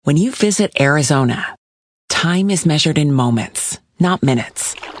When you visit Arizona, time is measured in moments, not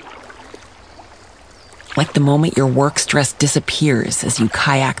minutes. Like the moment your work stress disappears as you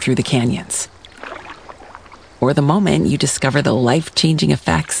kayak through the canyons. Or the moment you discover the life-changing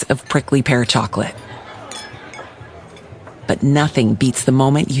effects of prickly pear chocolate. But nothing beats the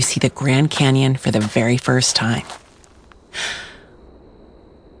moment you see the Grand Canyon for the very first time.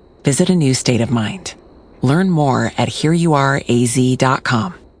 Visit a new state of mind. Learn more at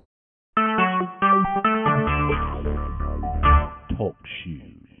hereyouareaz.com. Talk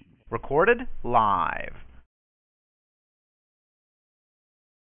shoes. Recorded live.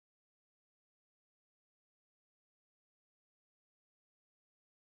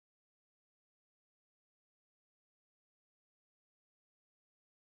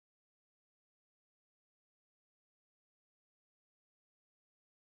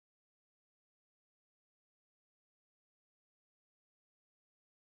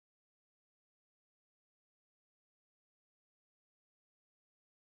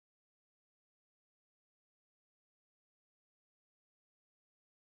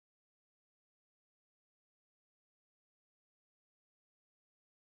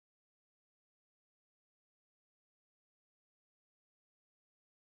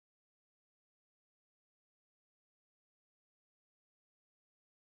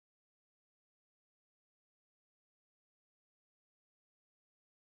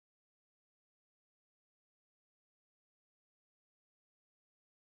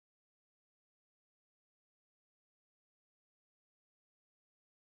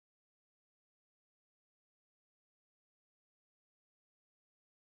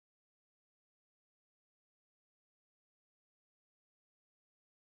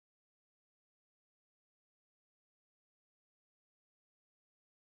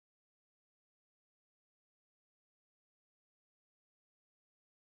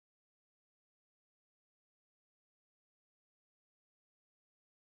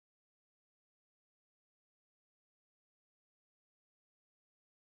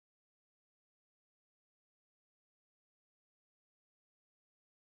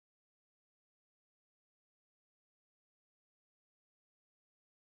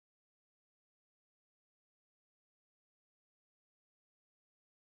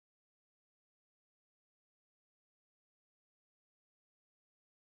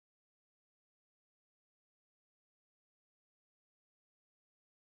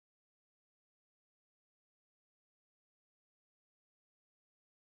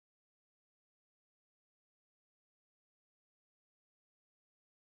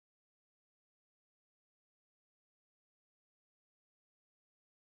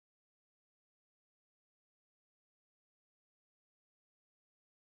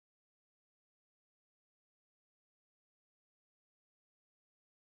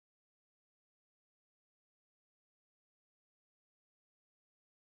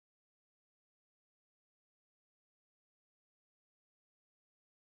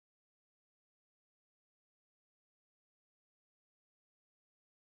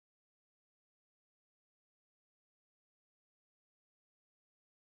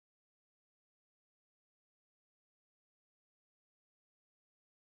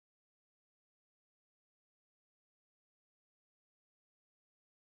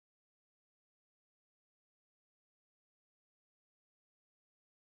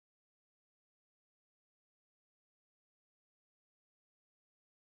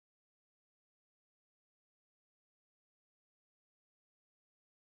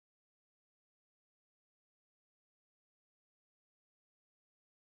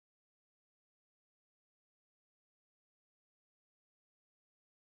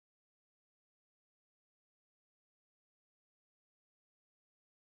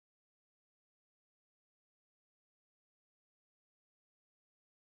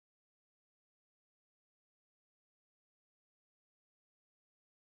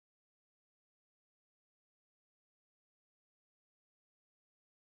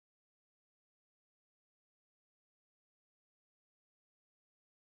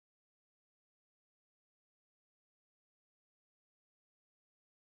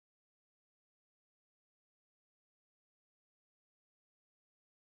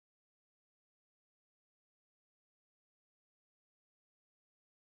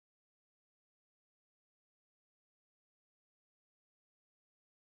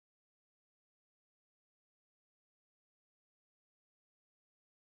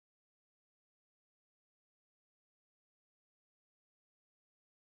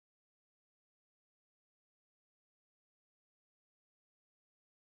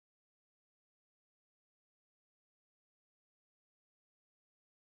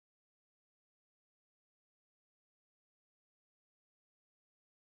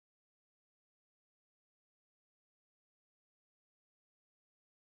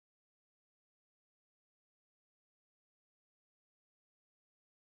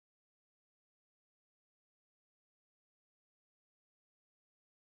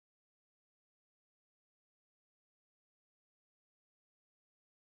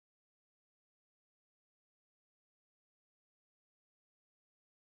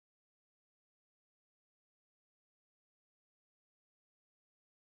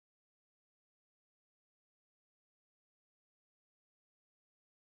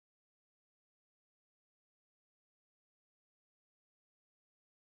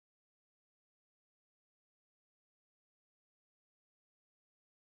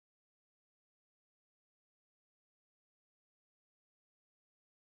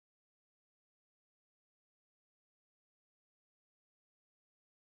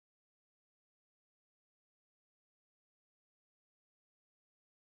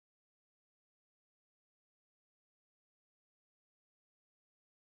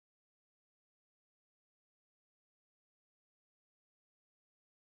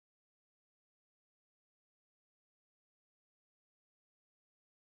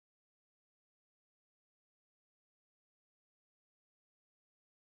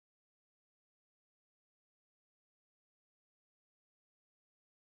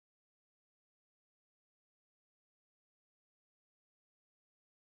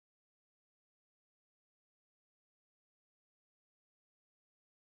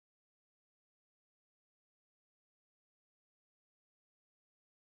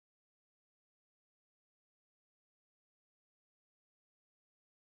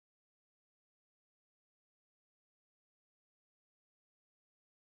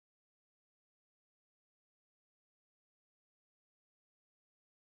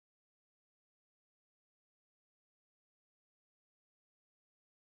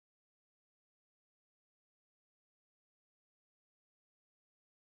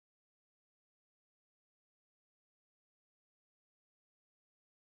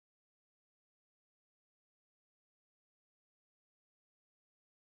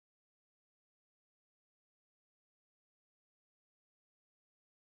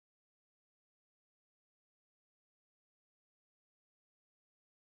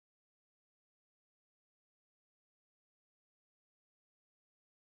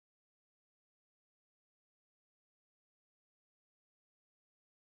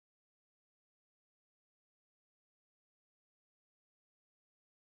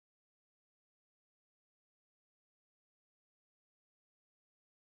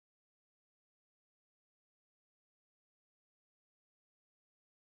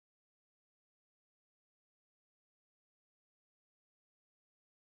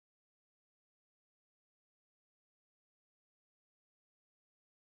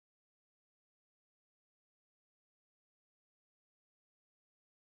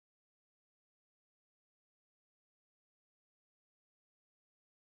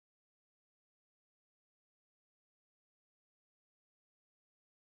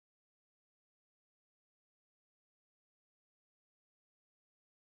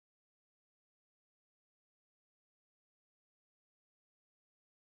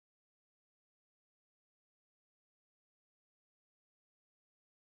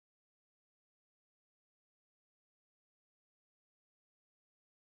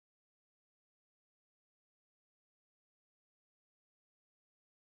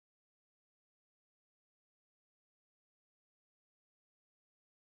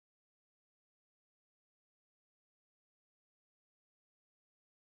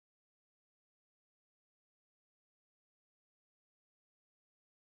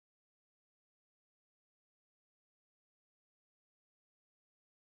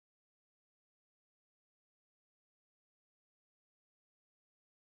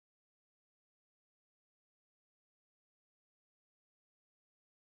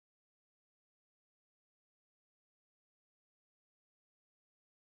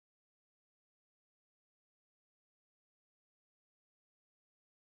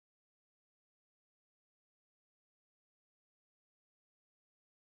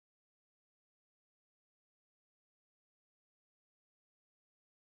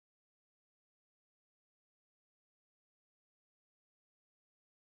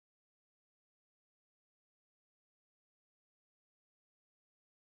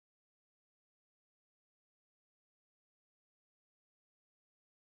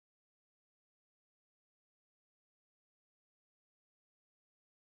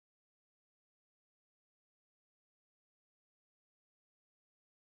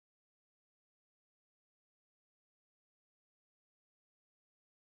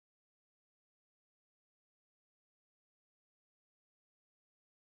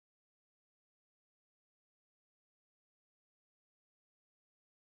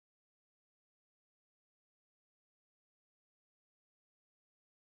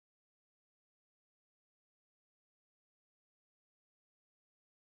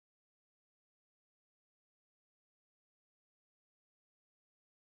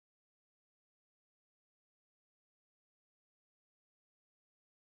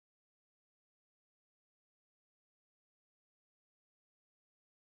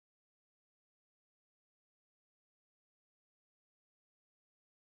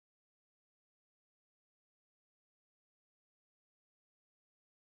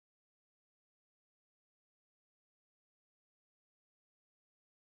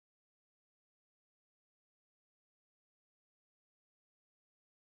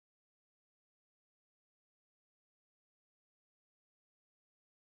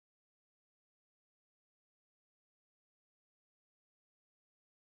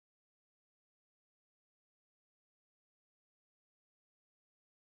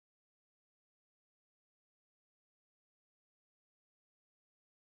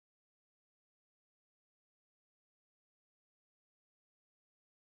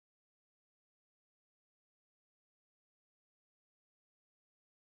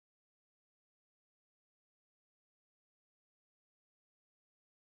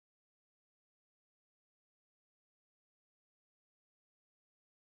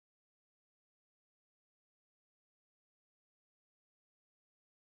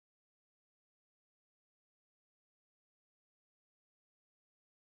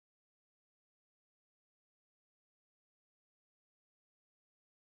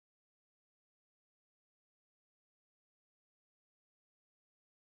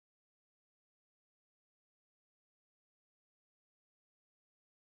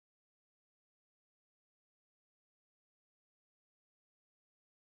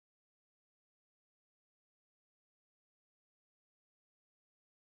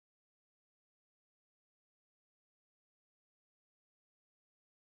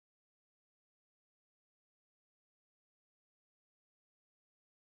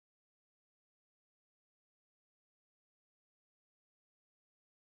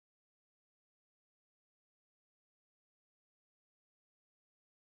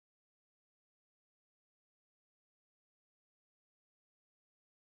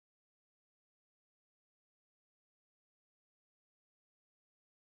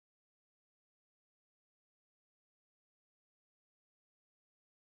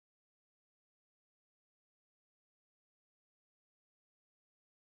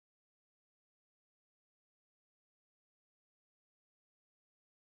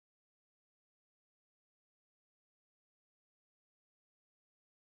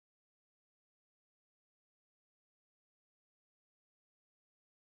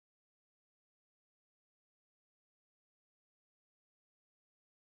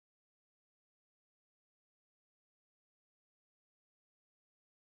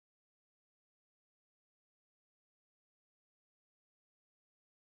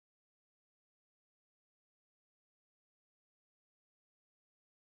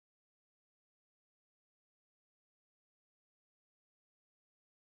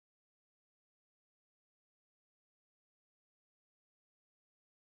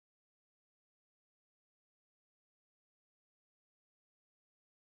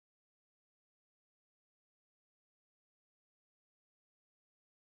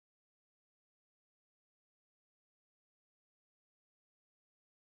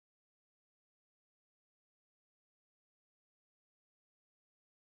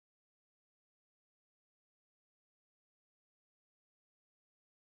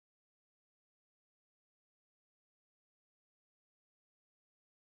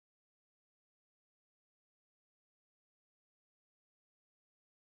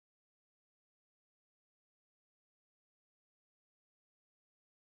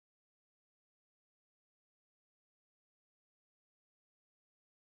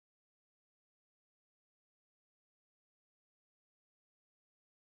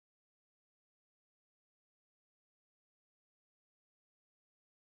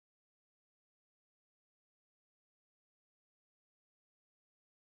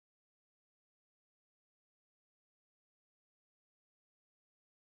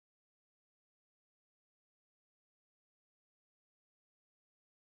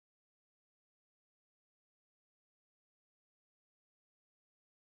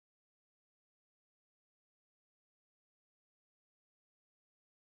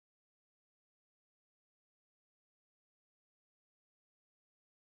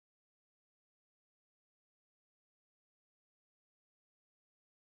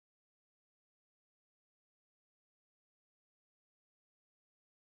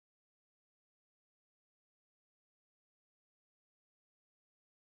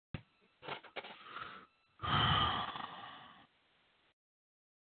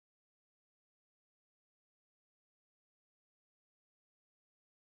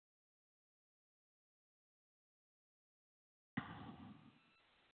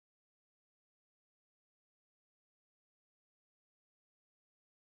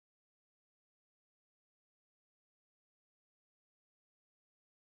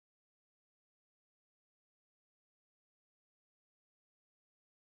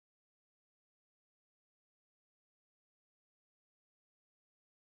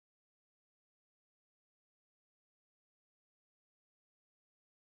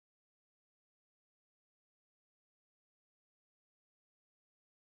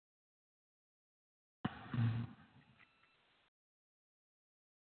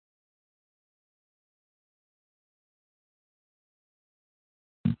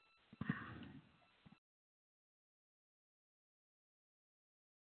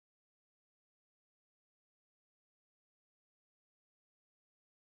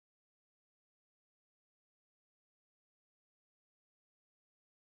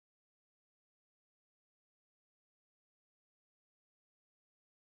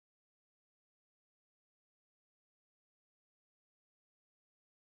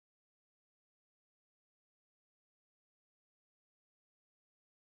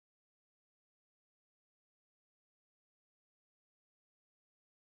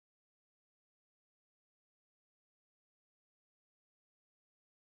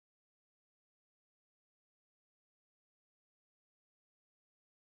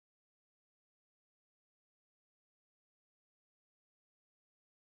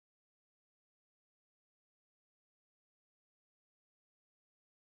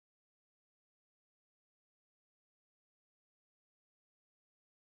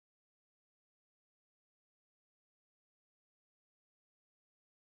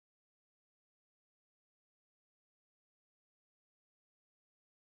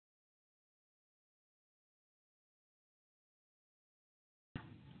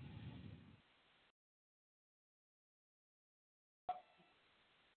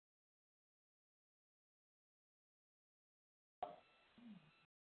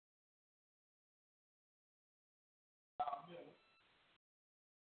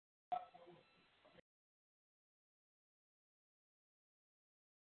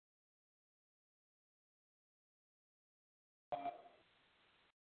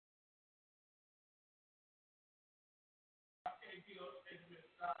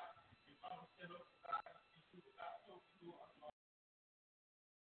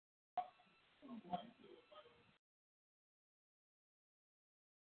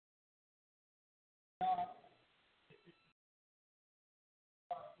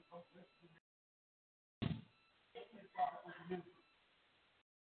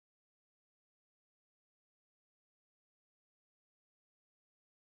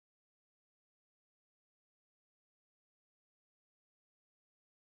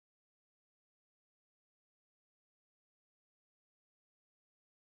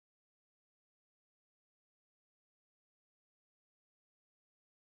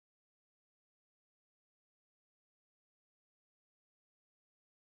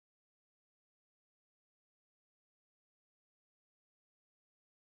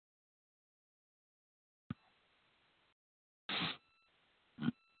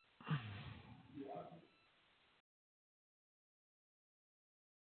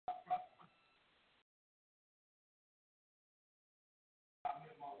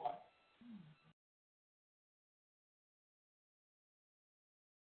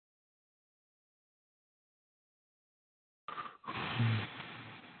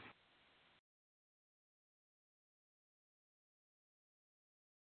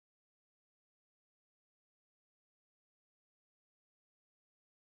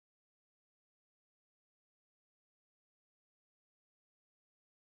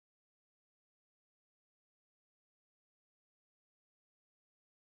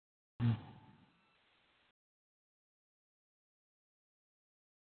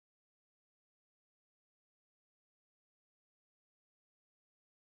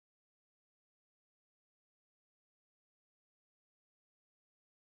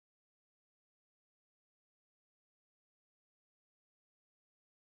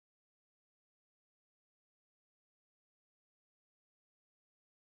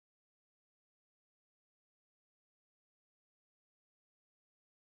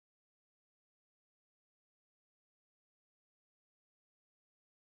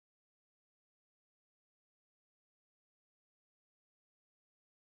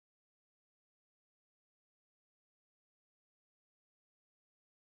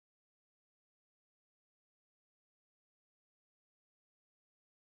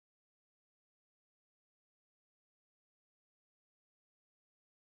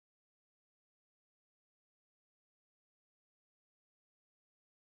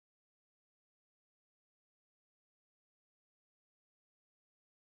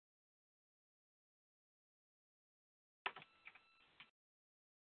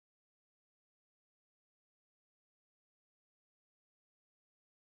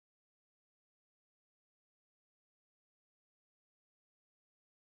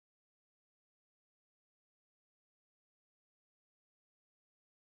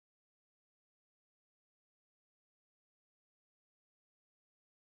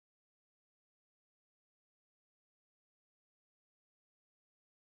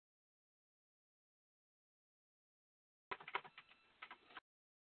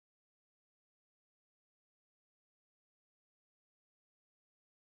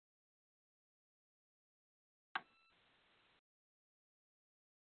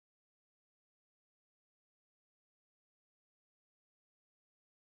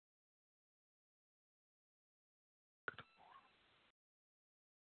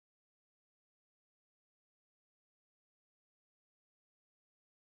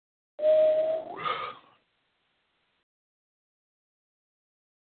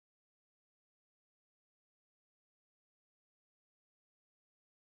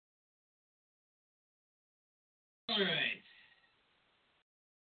 All right.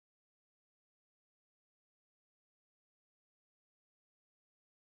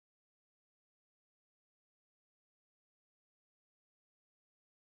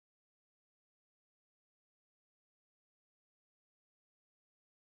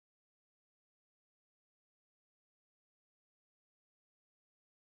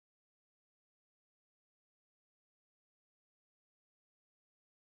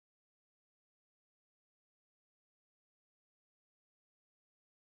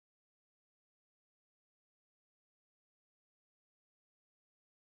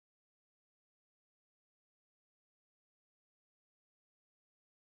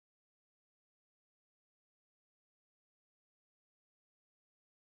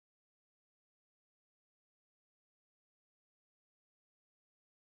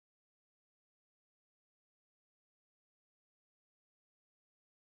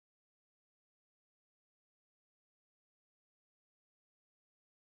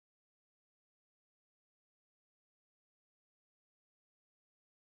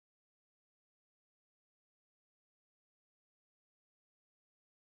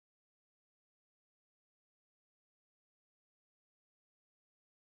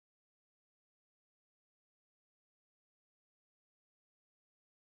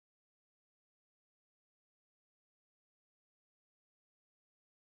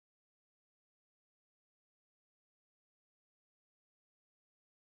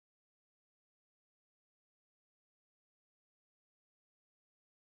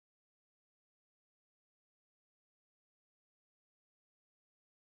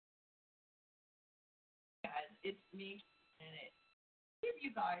 it's me, and it. If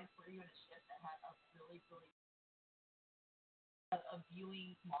you guys were you in a ship that had a really, really a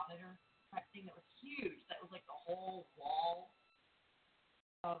viewing monitor type thing that was huge, that was like the whole wall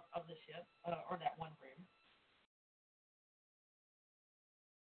of the ship, or that one room.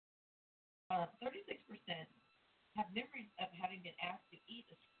 36% have memories of having been asked to eat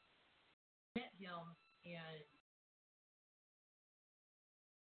a met him, and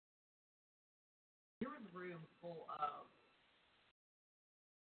there was a room full of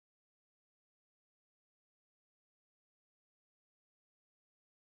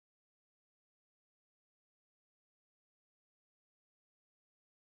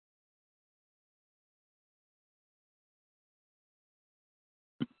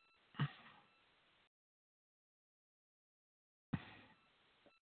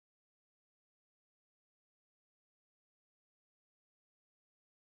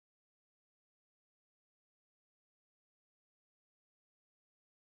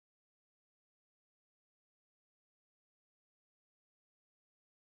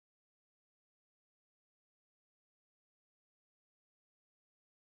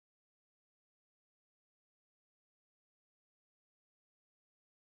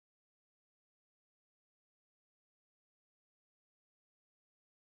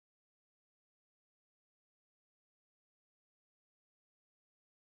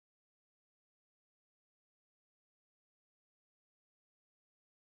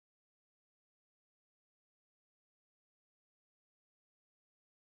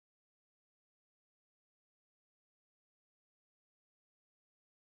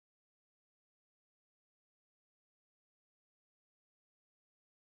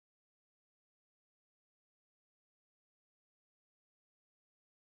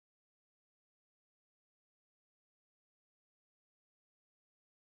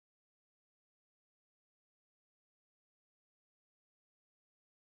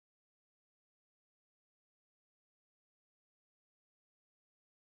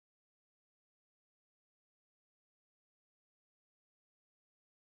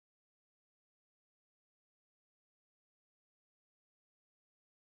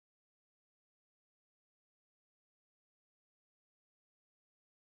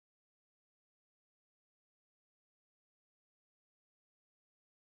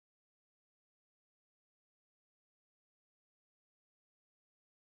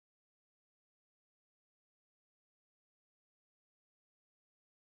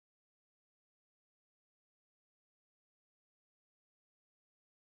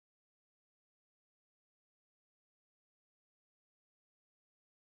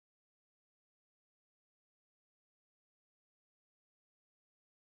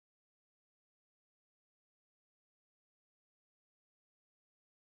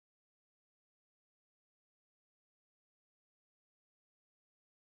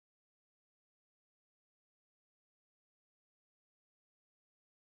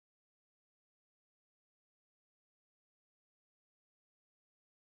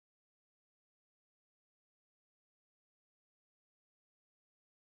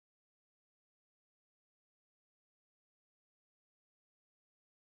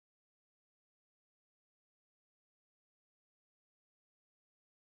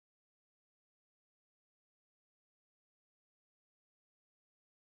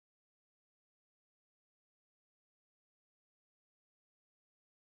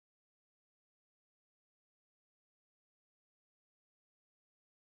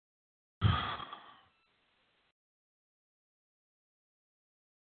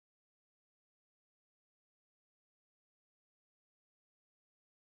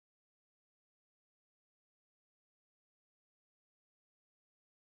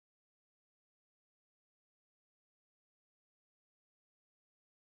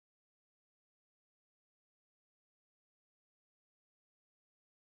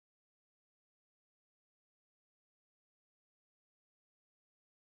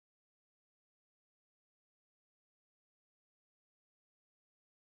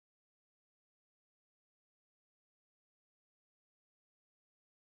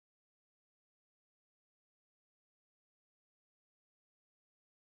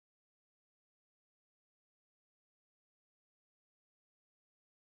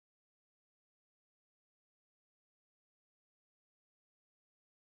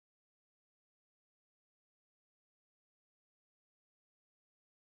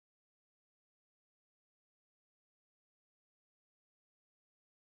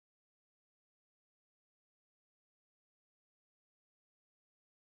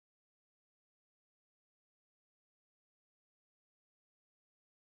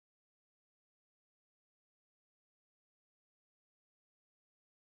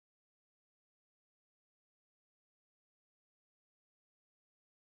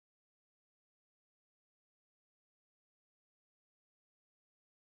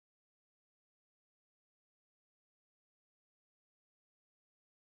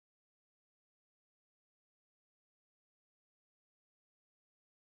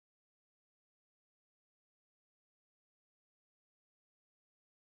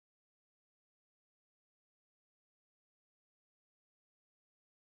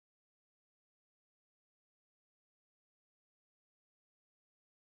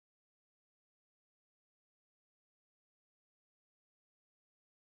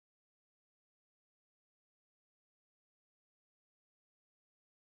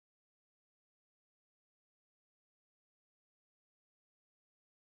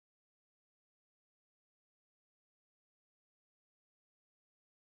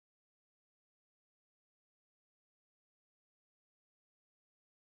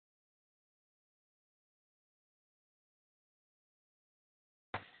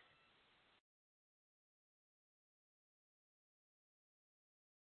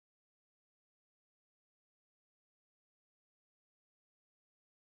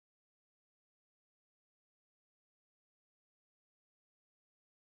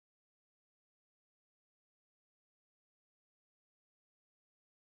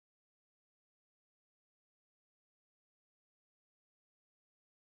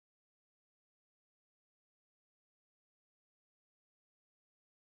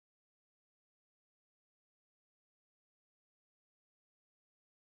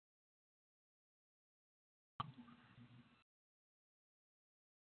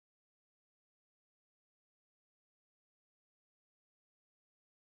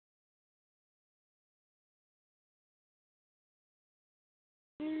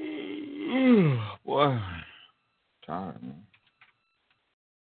Well, tired, man.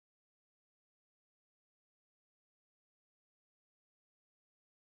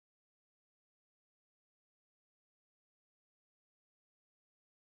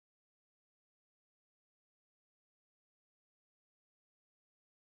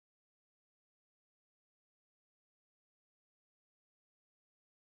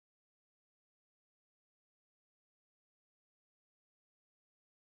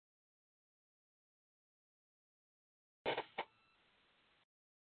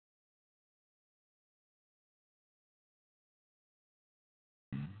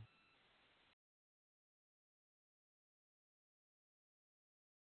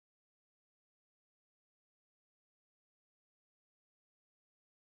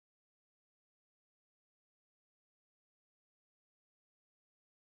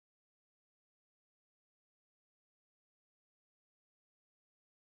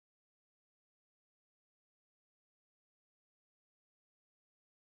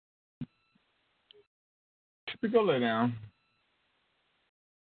 Go lay down.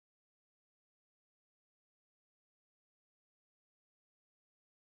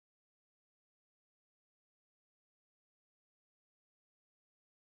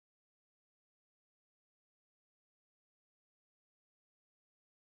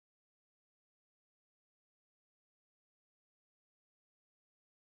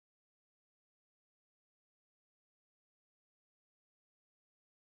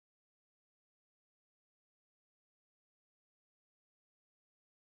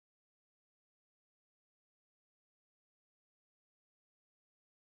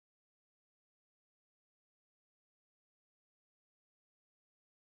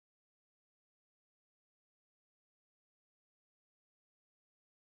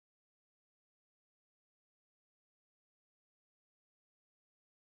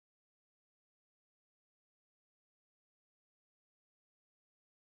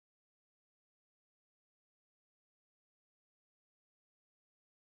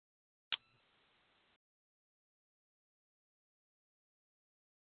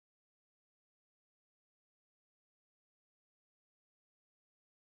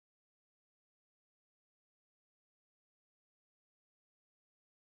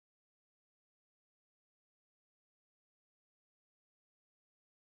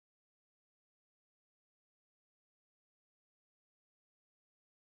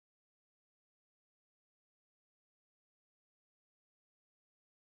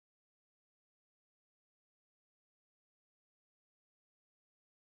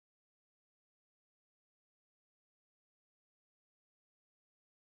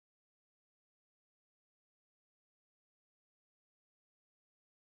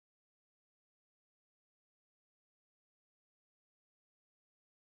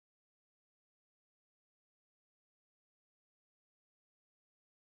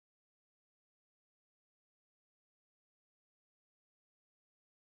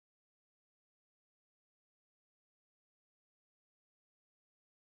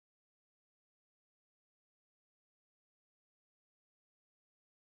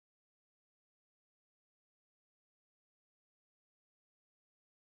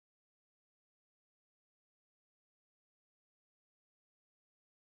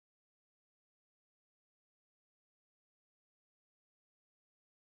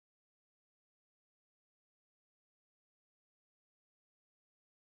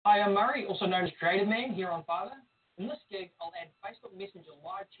 Hi, I'm Murray, also known as Creative Man here on Fiverr. In this gig, I'll add Facebook Messenger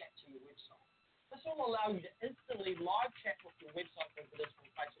live chat to your website. This will allow you to instantly live chat with your website visitors from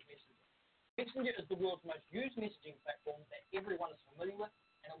Facebook Messenger. Messenger is the world's most used messaging platform that everyone is familiar with,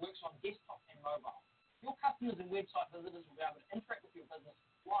 and it works on desktop and mobile. Your customers and website visitors will be able to interact with your business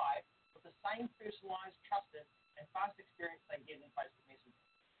live with the same personalized, trusted, and fast experience they get in Facebook Messenger.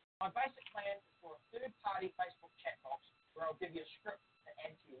 My basic plan is for a third-party Facebook chat box where I'll give you a script to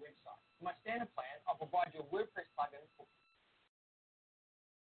add to your website. For my standard plan, I'll provide you a WordPress plugin for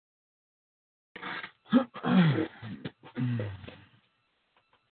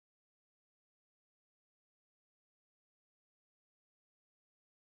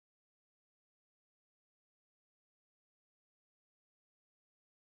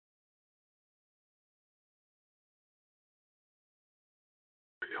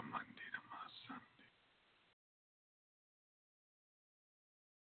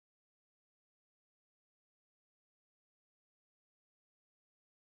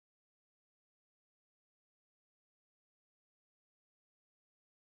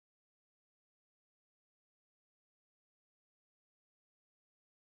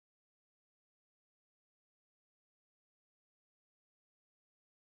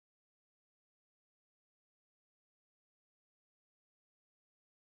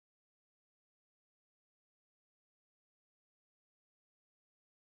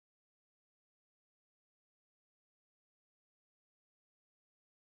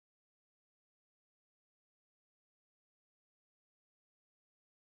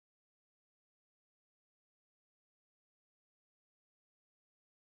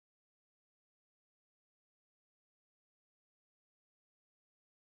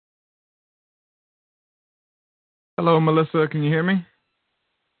Hello, Melissa. Can you hear me?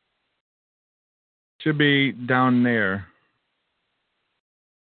 Should be down there.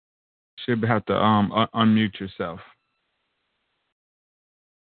 Should have to unmute yourself.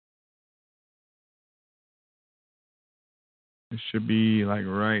 It should be like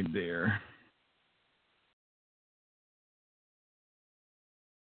right there.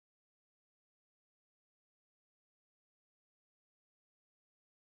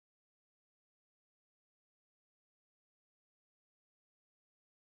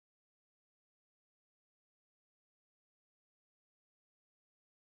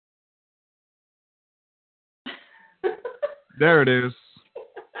 There it is.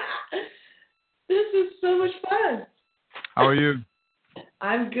 This is so much fun. How are you?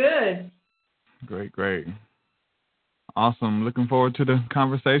 I'm good. Great. Awesome. Looking forward to the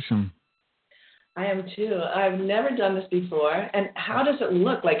conversation. I am too. I've never done this before. And how does it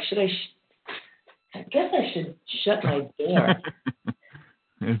look? Like, should I guess I should shut my door.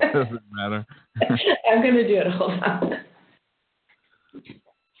 It doesn't matter. I'm going to do it. Hold on.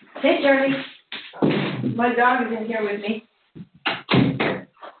 Hey, Charlie. My dog is in here with me.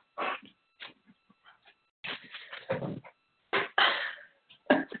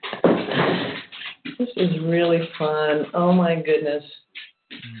 This is really fun. Oh, my goodness.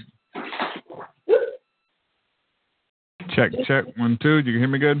 Check. 1, 2. Do you hear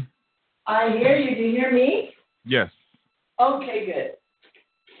me good? I hear you. Do you hear me? Yes. Okay, good.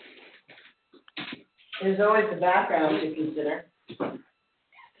 There's always the background to consider.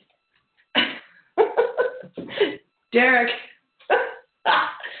 Derek,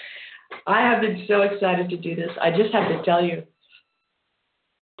 I have been so excited to do this. I just have to tell you.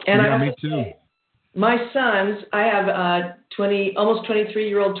 And yeah, me too. My sons, I have almost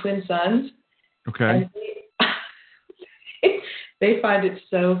 23-year-old twin sons. Okay. And they find it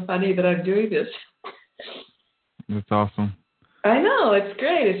so funny that I'm doing this. That's awesome. I know, it's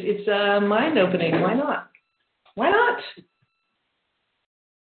great. It's mind-opening. Why not?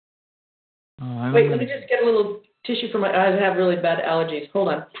 Wait, let me just get a little tissue for my eyes. I have really bad allergies. Hold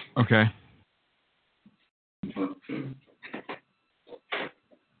on. Okay.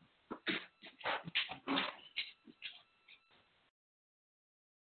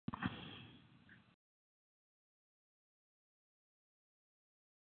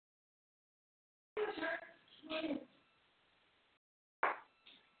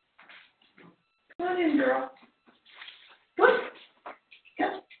 Come on in, girl. Come.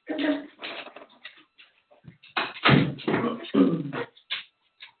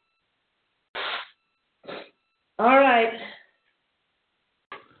 All right.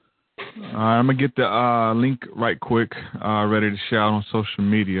 I'm going to get the link right quick, ready to share out on social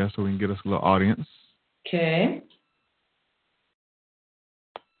media so we can get us a little audience. Okay.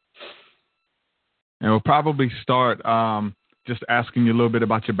 And we'll probably start just asking you a little bit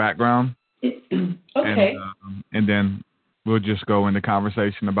about your background. Okay. And then we'll just go into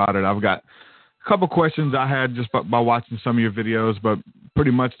conversation about it. I've got a couple questions I had just by watching some of your videos, but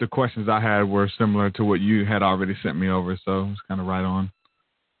pretty much the questions I had were similar to what you had already sent me over, so it's kind of right on.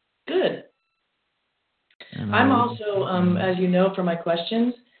 Good. And I'm also, as you know from my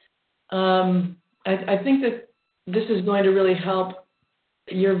questions, I think that this is going to really help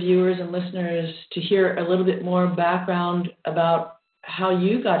your viewers and listeners to hear a little bit more background about how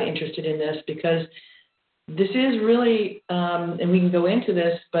you got interested in this, because this is really, and we can go into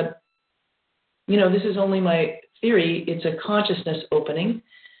this, but, this is only my theory. It's a consciousness opening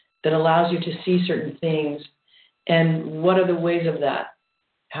that allows you to see certain things. And what are the ways of that?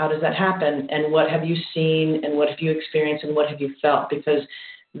 How does that happen? And what have you seen? And what have you experienced? And what have you felt? Because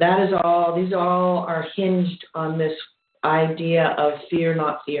these all are hinged on this idea of fear,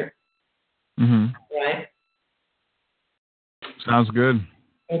 not fear. Mm-hmm. Right? Sounds good.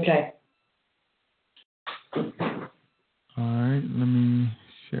 Okay. All right, let me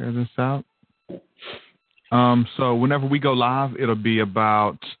share this out. So whenever we go live, it'll be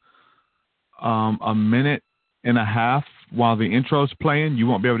about a minute and a half while the intro's playing. You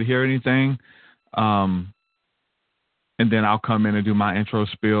won't be able to hear anything. And then I'll come in and do my intro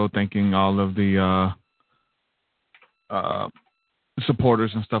spiel, thanking all of the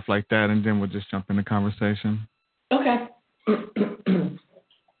supporters and stuff like that, and then we'll just jump into conversation. Okay.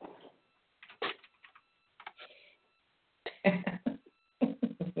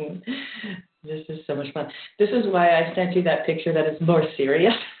 This is so much fun. This is why I sent you that picture that is more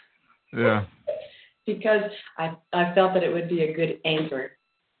serious. Yeah. Because I felt that it would be a good anchor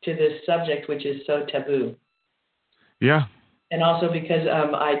to this subject, which is so taboo. Yeah. And also because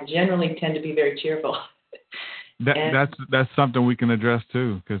I generally tend to be very cheerful. That's something we can address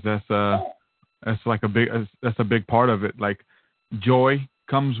too, because that's That's that's a big part of it. Like joy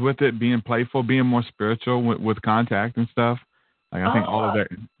comes with it, being playful, being more spiritual with contact and stuff. Like I think all of that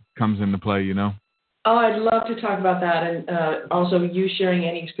comes into play, you know. Oh, I'd love to talk about that, and also you sharing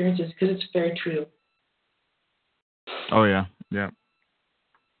any experiences, because it's very true. Oh yeah, yeah.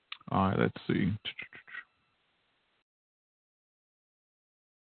 All right, let's see.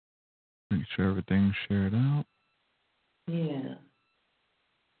 Make sure everything's shared out. Yeah.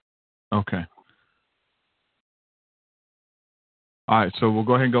 Okay. All right, so we'll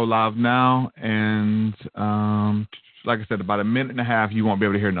go ahead and go live now, and like I said, about a minute and a half, you won't be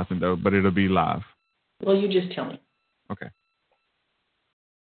able to hear nothing though, but it'll be live. Well, you just tell me. Okay.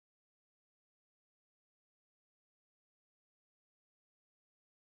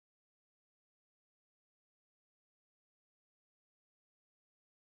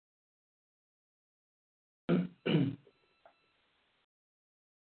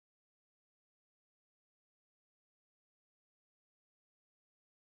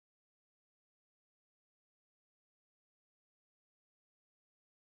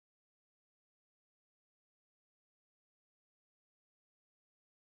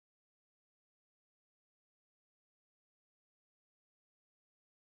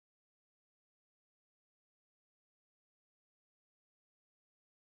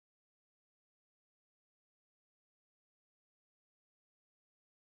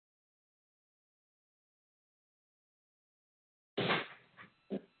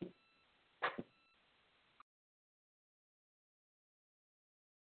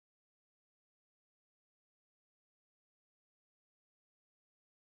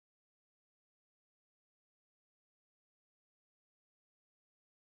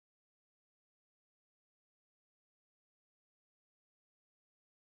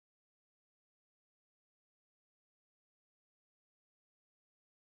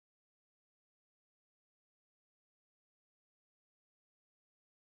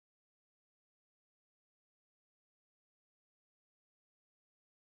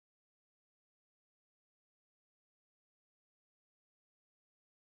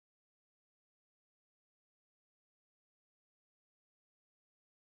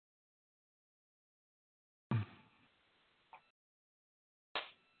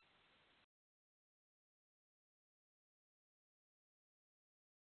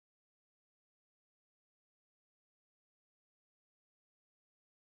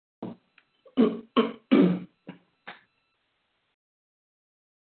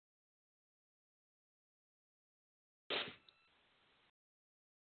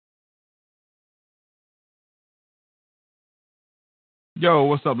 Yo,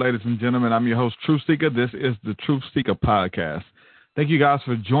 what's up, ladies and gentlemen? I'm your host, TruthSeekah. This is the TruthSeekah podcast. Thank you guys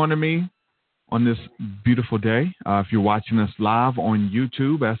for joining me on this beautiful day. If you're watching us live on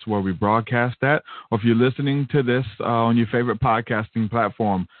YouTube, that's where we broadcast at. Or if you're listening to this on your favorite podcasting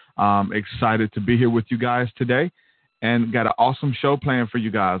platform, I'm excited to be here with you guys today and got an awesome show planned for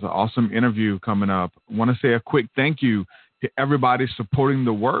you guys, an awesome interview coming up. I want to say a quick thank you to everybody supporting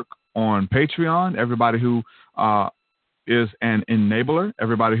the work on Patreon, everybody who is an enabler,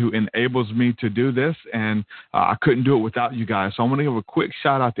 everybody who enables me to do this, and I couldn't do it without you guys. So I want to give a quick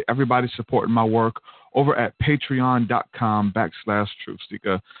shout out to everybody supporting my work over at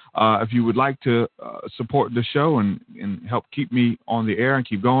patreon.com/TruthSeekah. If you would like to support the show and help keep me on the air and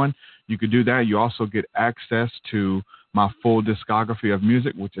keep going, you could do that. You also get access to my full discography of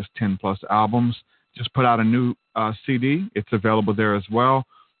music, which is 10 plus albums. Just put out a new CD. It's available there as well.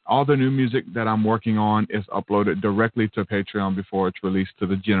 All the new music that I'm working on is uploaded directly to Patreon before it's released to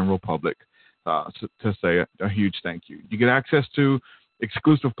the general public. To say a huge thank you. You get access to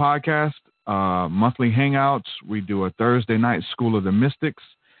exclusive podcasts, monthly hangouts. We do a Thursday night School of the Mystics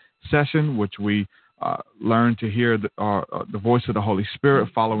session, which we learn to hear the voice of the Holy Spirit,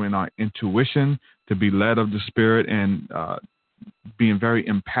 following our intuition, to be led of the Spirit, and being very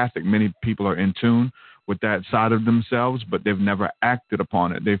empathic. Many people are in tune with that side of themselves, but they've never acted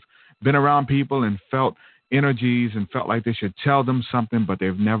upon it. They've been around people and felt energies and felt like they should tell them something, but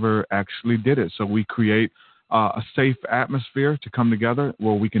they've never actually did it. So we create a safe atmosphere to come together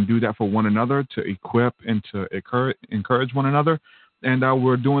where we can do that for one another, to equip and to encourage one another. And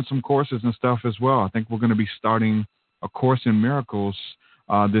we're doing some courses and stuff as well. I think we're going to be starting a course in miracles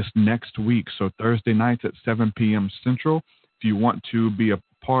this next week. So Thursday nights at 7 p.m. Central. If you want to be a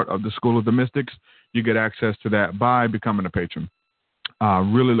part of the School of the Mystics, you get access to that by becoming a patron.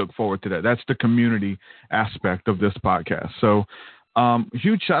 Really look forward to that. That's the community aspect of this podcast. So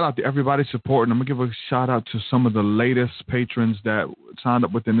huge shout out to everybody supporting. I'm going to give a shout out to some of the latest patrons that signed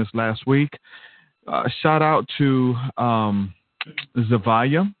up within this last week. Shout out to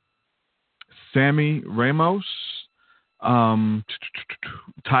Zavaya, Sammy Ramos,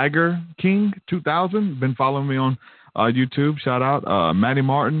 Tiger King 2000, been following me on YouTube. Shout out. Maddie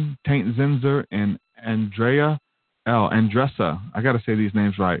Martin, Taint Zinzer, and Andressa. I got to say these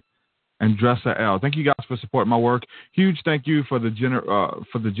names right. Andressa L. Thank you guys for supporting my work. Huge thank you for the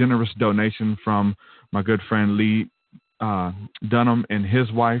generous donation from my good friend Lee Dunham and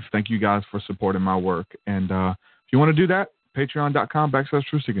his wife. Thank you guys for supporting my work. And if you want to do that,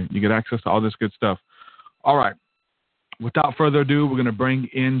 patreon.com/TruthSeekah. You get access to all this good stuff. All right. Without further ado, we're going to bring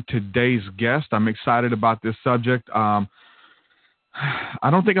in today's guest. I'm excited about this subject. I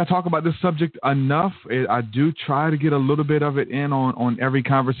don't think I talk about this subject enough. I do try to get a little bit of it in on every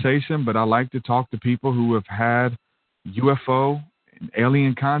conversation, but I like to talk to people who have had UFO and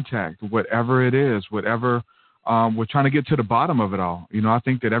alien contact, whatever it is, whatever. We're trying to get to the bottom of it all. You know, I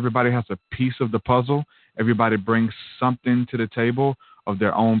think that everybody has a piece of the puzzle. Everybody brings something to the table of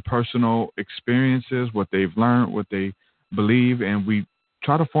their own personal experiences, what they've learned, what they believe, and we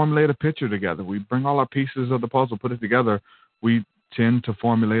try to formulate a picture together. We bring all our pieces of the puzzle, put it together. We tend to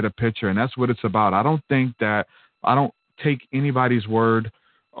formulate a picture, and that's what it's about. I don't take anybody's word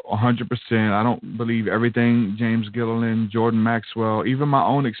 100%. I don't believe everything James Gilliland, Jordan Maxwell, even my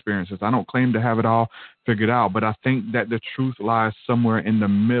own experiences. I don't claim to have it all figured out, but I think that the truth lies somewhere in the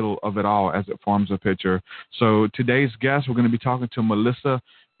middle of it all as it forms a picture. So today's guest, we're going to be talking to Melissa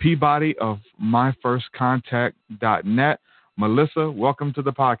Peabody of myfirstcontact.net. Melissa, welcome to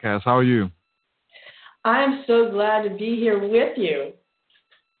the podcast. How are you? I'm so glad to be here with you.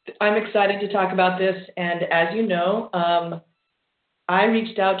 I'm excited to talk about this, and as you know, I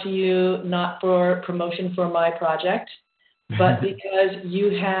reached out to you not for promotion for my project, but because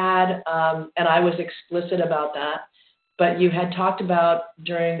you had, and I was explicit about that, but you had talked about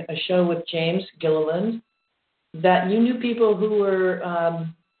during a show with James Gilliland that you knew people who were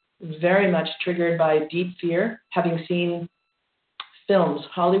very much triggered by deep fear, having seen films,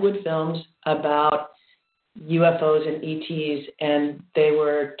 Hollywood films about UFOs and ETs, and they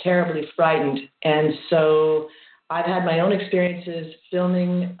were terribly frightened. And so I've had my own experiences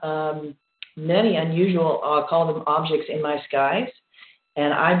filming many unusual, I'll call them objects in my skies,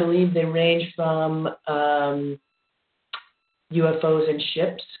 and I believe they range from UFOs and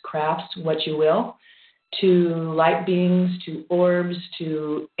ships, crafts, what you will, to light beams, to orbs,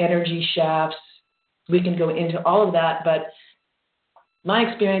 to energy shafts. We can go into all of that, but my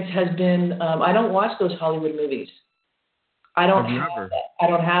experience has been, I don't watch those Hollywood movies. I don't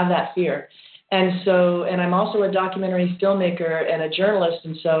have that fear. And so, and I'm also a documentary filmmaker and a journalist,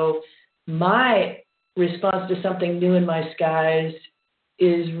 and so my response to something new in my skies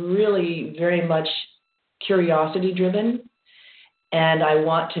is really very much curiosity driven, and I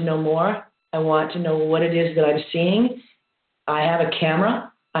want to know more. I want to know what it is that I'm seeing. I have a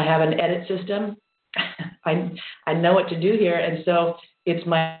camera. I have an edit system. I know what to do here, and so it's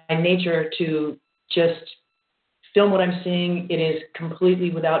my nature to just film what I'm seeing. It is completely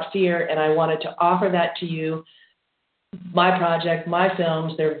without fear, and I wanted to offer that to you. My project, my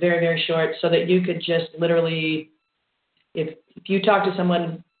films, they're very, very short, so that you could just literally, if you talk to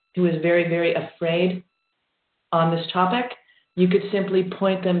someone who is very, very afraid on this topic, you could simply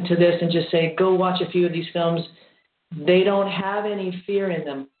point them to this and just say, go watch a few of these films. They don't have any fear in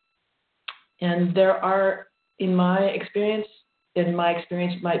them. And there are, in my experience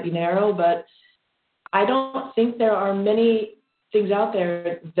might be narrow, but I don't think there are many things out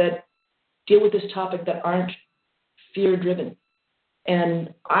there that deal with this topic that aren't fear-driven.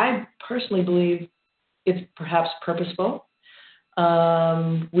 And I personally believe it's perhaps purposeful.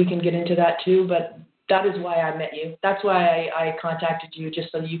 We can get into that too, but that is why I met you. That's why I contacted you,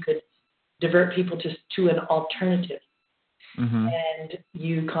 just so you could divert people to an alternative. Mm-hmm. And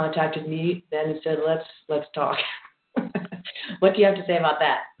you contacted me then and said, let's talk. What do you have to say about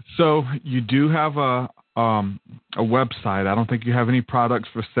that? So you do have a website. I don't think you have any products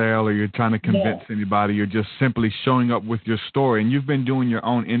for sale, or you're trying to convince anybody. You're just simply showing up with your story. And you've been doing your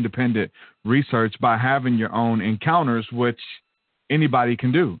own independent research by having your own encounters, which anybody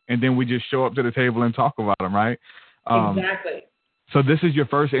can do. And then we just show up to the table and talk about them, right? Exactly. So this is your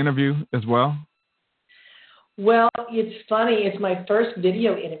first interview as well? Well, it's funny. It's my first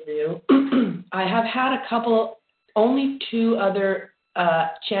video interview. I have had only two other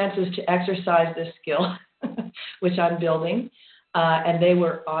chances to exercise this skill, which I'm building, and they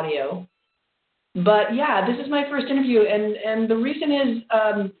were audio. But yeah, this is my first interview, and the reason is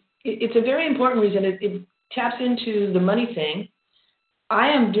it's a very important reason. It taps into the money thing. I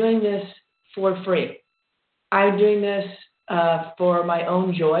am doing this for free. I'm doing this for my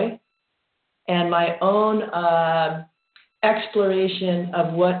own joy and my own exploration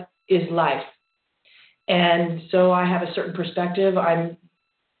of what is life. And so I have a certain perspective.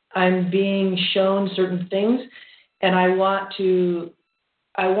 I'm being shown certain things, and I want to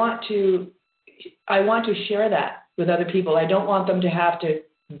share that with other people. I don't want them to have to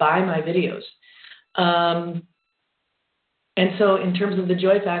buy my videos. And so in terms of the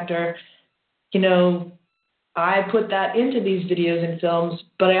joy factor, I put that into these videos and films,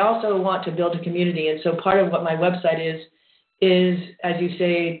 but I also want to build a community. And so part of what my website is, as you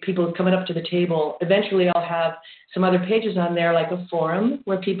say, people coming up to the table. Eventually I'll have some other pages on there, like a forum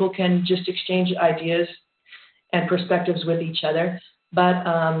where people can just exchange ideas and perspectives with each other. But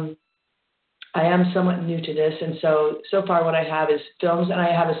I am somewhat new to this. And so far what I have is films, and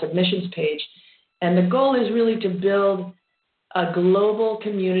I have a submissions page. And the goal is really to build a global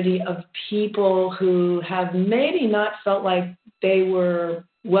community of people who have maybe not felt like they were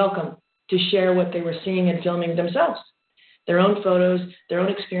welcome to share what they were seeing and filming themselves, their own photos, their own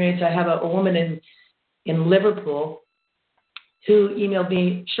experience. I have a woman in Liverpool who emailed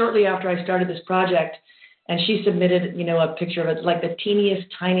me shortly after I started this project, and she submitted, a picture of it, like the teeniest,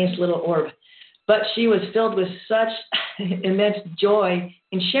 tiniest little orb. But she was filled with such immense joy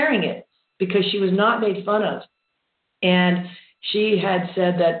in sharing it because she was not made fun of. And she had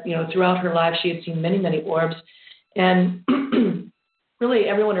said that, throughout her life, she had seen many, many orbs. And really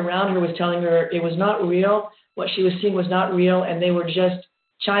everyone around her was telling her it was not real. What she was seeing was not real. And they were just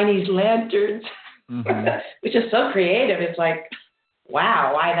Chinese lanterns, which is so creative. It's like,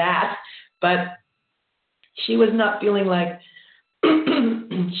 wow, why that? But she was not feeling like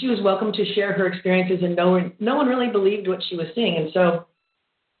she was welcome to share her experiences, and no one really believed what she was seeing. And so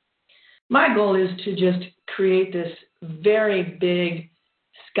my goal is to just create this very big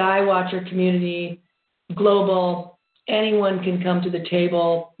Skywatcher community, global. Anyone can come to the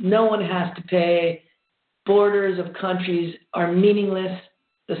table. No one has to pay. Borders of countries are meaningless.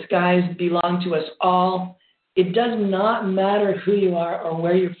 The skies belong to us all. It does not matter who you are or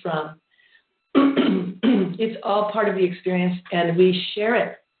where you're from. It's all part of the experience, and we share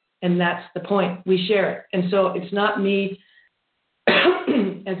it. And that's the point. We share it. And so it's not me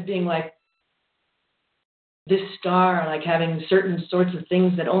as being like this star, like having certain sorts of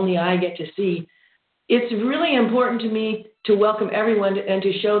things that only I get to see. It's really important to me to welcome everyone and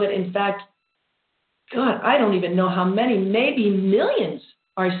to show that, in fact, God, I don't even know how many, maybe millions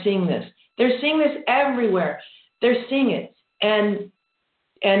are seeing this. They're seeing this everywhere. They're seeing it, and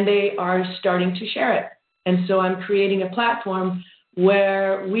they are starting to share it. And so I'm creating a platform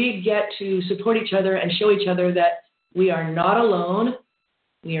where we get to support each other and show each other that we are not alone.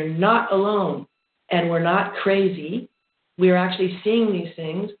 We are not alone, and we're not crazy. We are actually seeing these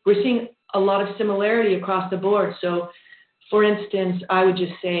things. We're seeing a lot of similarity across the board. So, for instance, I would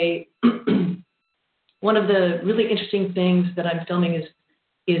just say one of the really interesting things that I'm filming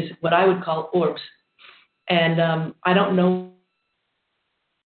is what I would call orbs. And I don't know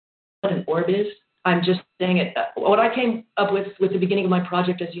what an orb is. I'm just saying it. What I came up with the beginning of my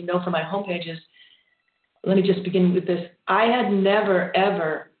project, as you know from my homepage, is, let me just begin with this. I had never,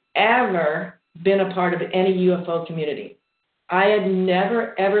 ever, ever been a part of any UFO community. I had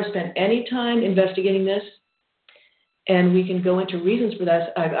never, ever spent any time investigating this. And we can go into reasons for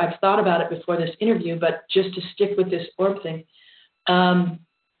that. I've thought about it before this interview, but just to stick with this orb thing,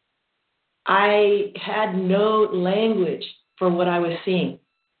 I had no language for what I was seeing.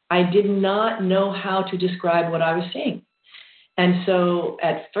 I did not know how to describe what I was seeing. And so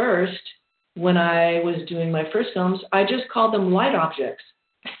at first, when I was doing my first films, I just called them light objects.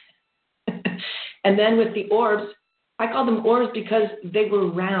 And then with the orbs, I called them orbs because they were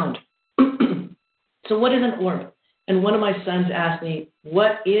round. So what is an orb? And one of my sons asked me,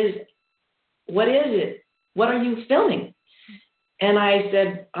 what is it? What are you filming? And I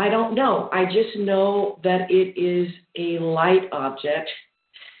said, I don't know. I just know that it is a light object.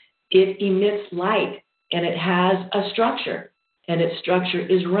 It emits light, and it has a structure, and its structure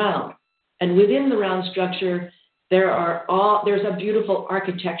is round. And within the round structure, there's a beautiful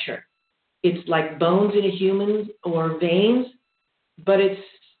architecture. It's like bones in a human or veins, but it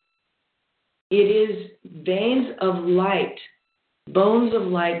is veins of light, bones of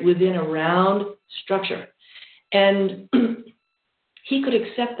light within a round structure. And he could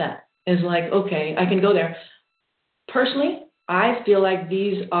accept that as like, okay, I can go there. Personally, I feel like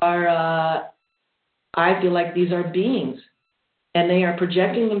these are beings, and they are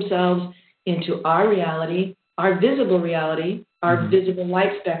projecting themselves into our reality, our visible reality, our visible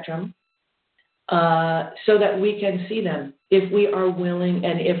light spectrum, so that we can see them if we are willing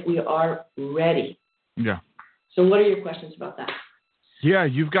and if we are ready. Yeah. So what are your questions about that? Yeah,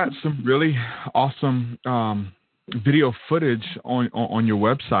 you've got some really awesome video footage on your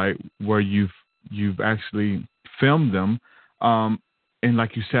website where you've you've actually filmed them. And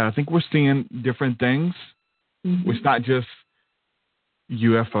like you said, I think we're seeing different things. Mm-hmm. It's not just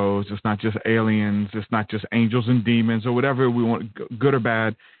UFOs. It's not just aliens. It's not just angels and demons or whatever we want, good or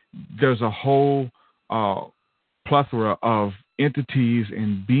bad. There's a whole plethora of entities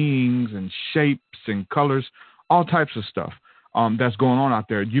and beings and shapes and colors, all types of stuff that's going on out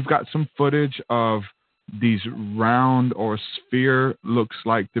there. You've got some footage of these round or sphere, looks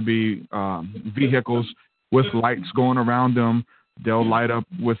like to be vehicles with lights going around them. They'll light up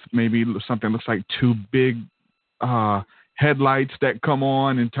with maybe something that looks like two big headlights that come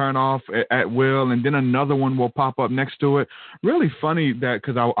on and turn off at will, and then another one will pop up next to it. Really funny that,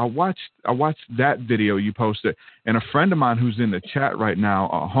 because I watched that video you posted, and a friend of mine who's in the chat right now,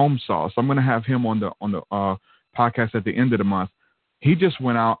 Home Saw, so I'm going to have him on the podcast at the end of the month. He just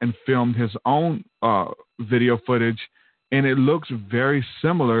went out and filmed his own video footage, and it looks very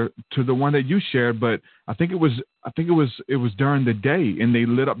similar to the one that you shared, but I think it was during the day, and they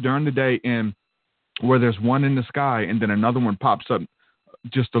lit up during the day, and where there's one in the sky and then another one pops up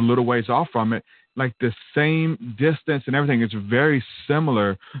just a little ways off from it, like the same distance and everything. It's very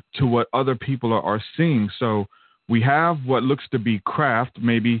similar to what other people are seeing. So we have what looks to be craft,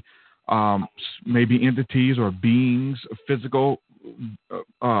 maybe entities or beings, physical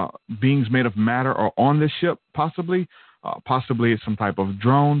beings made of matter are on this ship, possibly. Possibly it's some type of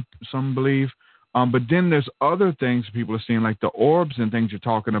drone, some believe. But then there's other things people are seeing, like the orbs and things you're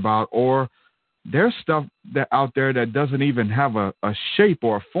talking about, or there's stuff that out there that doesn't even have a shape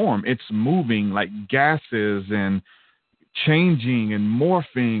or a form. It's moving like gases and changing and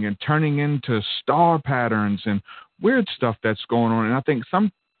morphing and turning into star patterns and weird stuff that's going on. And I think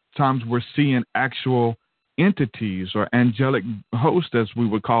sometimes we're seeing actual entities or angelic hosts, as we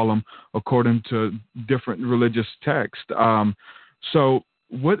would call them, according to different religious texts. So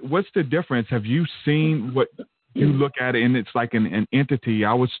what's the difference? Have you seen what you look at it and it's like an entity?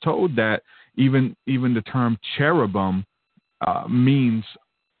 I was told that even the term cherubim means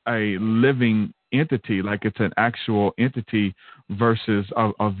a living entity, like it's an actual entity versus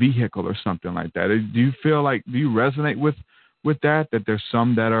a vehicle or something like that. Do you resonate with that there's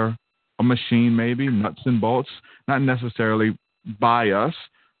some that are a machine, maybe nuts and bolts, not necessarily by us,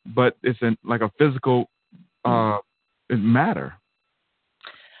 but it's like a physical matter?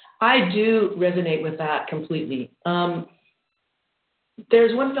 I do resonate with that completely.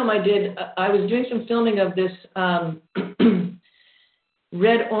 There's one film I did. I was doing some filming of this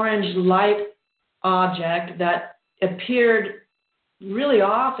red-orange light object that appeared really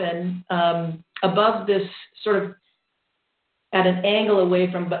often above this sort of at an angle away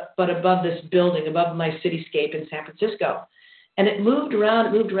from, but above this building, above my cityscape in San Francisco. And it moved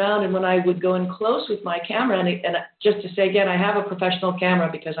around, and when I would go in close with my camera, and just to say again, I have a professional camera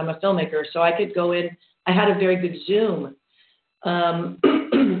because I'm a filmmaker, so I could go in. I had a very good zoom. And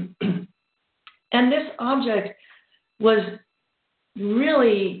this object was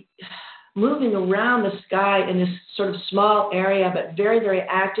really moving around the sky in this sort of small area, but very, very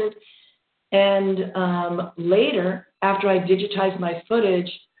active. And later, after I digitized my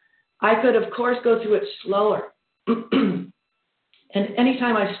footage, I could, of course, go through it slower. And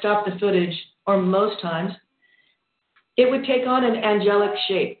anytime I stopped the footage, or most times, it would take on an angelic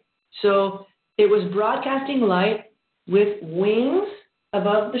shape. So it was broadcasting light with wings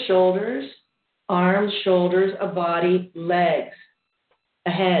above the shoulders, arms, shoulders, a body, legs, a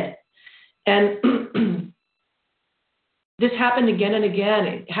head. And this happened again and again.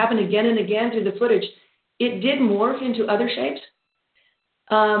 It happened again and again through the footage. It did morph into other shapes,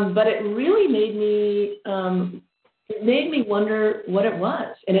 but it really made me wonder what it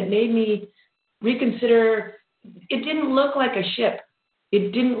was, and it made me reconsider. It didn't look like a ship.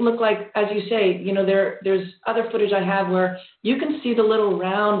 It didn't look like, as you say, there's other footage I have where you can see the little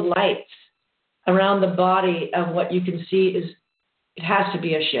round lights around the body of what you can see it has to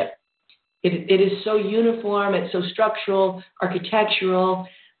be a ship. It is so uniform, it's so structural, architectural,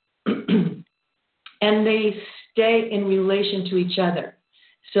 and they stay in relation to each other.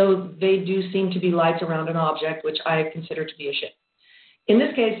 So they do seem to be lights around an object, which I consider to be a ship. In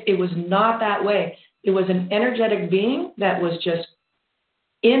this case, it was not that way. It was an energetic being that was just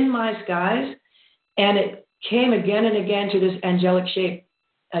in my skies, and it came again and again to this angelic shape,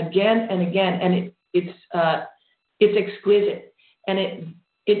 again and again, and it's exquisite, and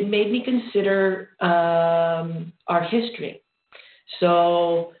it made me consider our history.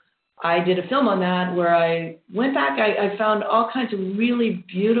 So I did a film on that where I went back. I found all kinds of really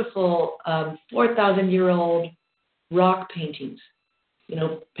beautiful 4,000-year-old rock paintings,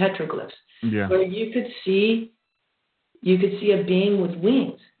 petroglyphs, where you could see a being with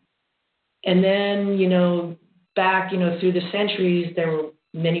wings. And then, back, through the centuries, there were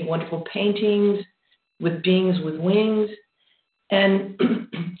many wonderful paintings with beings with wings. And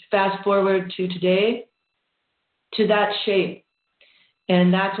fast forward to today, to that shape.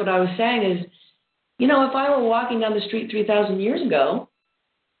 And that's what I was saying is, if I were walking down the street 3,000 years ago,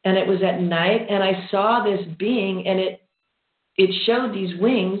 and it was at night, and I saw this being, and it showed these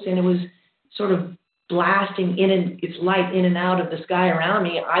wings, and it was sort of blasting its light in and out of the sky around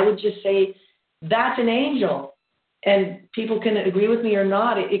me, I would just say, that's an angel. And people can agree with me or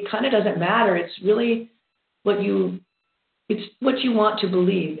not. It kind of doesn't matter. It's really what you want to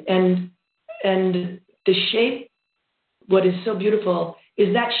believe. And the shape, what is so beautiful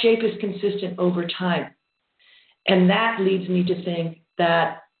is that shape is consistent over time. And that leads me to think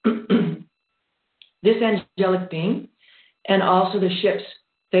that this angelic being and also the ships,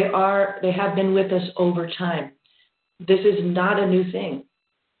 they have been with us over time. This is not a new thing.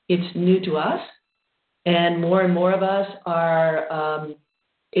 It's new to us, and more of us are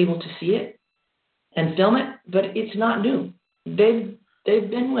able to see it and film it, but it's not new. They've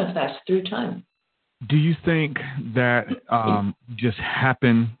been with us through time. Do you think that just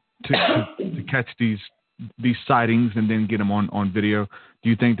happened to catch these sightings and then get them on video? Do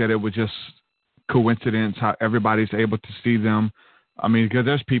you think that it was just coincidence how everybody's able to see them? I mean, because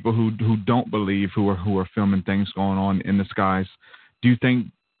there's people who don't believe who are filming things going on in the skies. Do you think,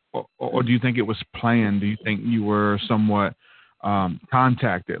 or do you think it was planned? Do you think you were somewhat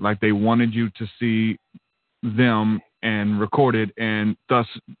contacted, like they wanted you to see them and record it, and thus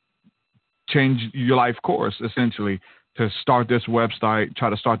change your life course essentially to start this website, try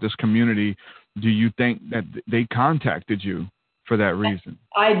to start this community? Do you think that they contacted you for that reason?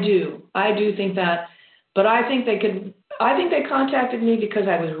 I do think that, but I think they contacted me because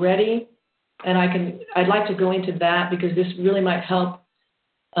I was ready, and I'd like to go into that because this really might help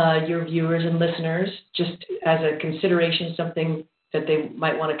your viewers and listeners just as a consideration, something that they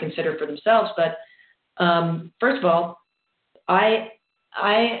might want to consider for themselves. But first of all, I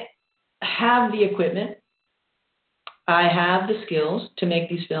have the equipment. I have the skills to make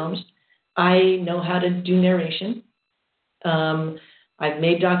these films. I know how to do narration. I've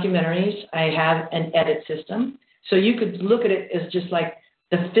made documentaries. I have an edit system. So you could look at it as just like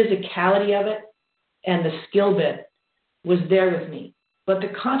the physicality of it and the skill bit was there with me. But the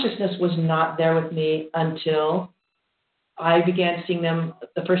consciousness was not there with me until I began seeing them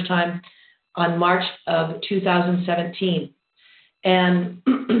the first time on March of 2017. And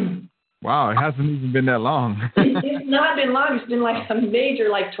wow, it hasn't even been that long. It's not been long. It's been like a major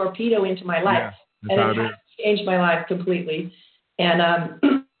torpedo into my life. Yeah, and it has changed my life completely. And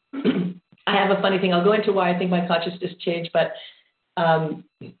I have a funny thing. I'll go into why I think my consciousness changed. But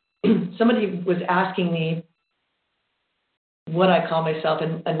somebody was asking me what I call myself,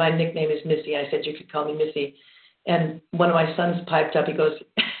 and my nickname is Missy. I said, you could call me Missy. And one of my sons piped up. He goes,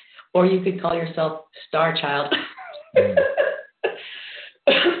 or you could call yourself Star Child.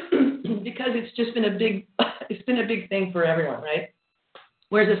 Because it's just been a big thing for everyone, right?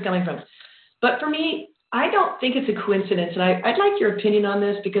 Where's this coming from? But for me, I don't think it's a coincidence, and I'd like your opinion on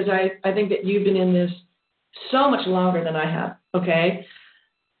this because I think that you've been in this so much longer than I have, okay?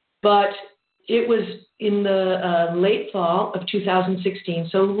 But it was in the late fall of 2016,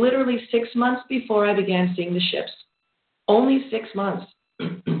 so literally 6 months before I began seeing the ships. Only 6 months.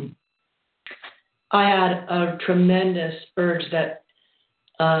 I had a tremendous urge that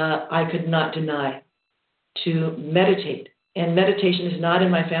I could not deny to meditate. And meditation is not in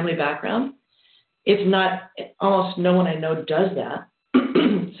my family background. It's not, almost no one I know does that.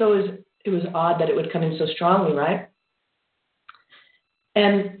 So it was odd that it would come in so strongly, right?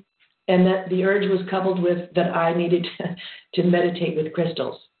 And that the urge was coupled with that I needed to meditate with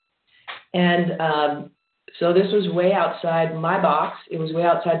crystals. And so this was way outside my box. It was way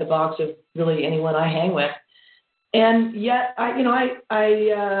outside the box of really anyone I hang with. And yet, I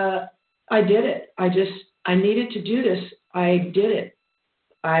did it. I needed to do this. I did it.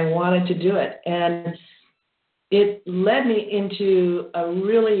 I wanted to do it. And it led me into a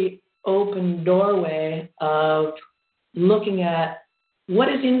really open doorway of looking at what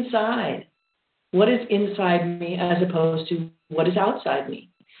is inside me as opposed to what is outside me.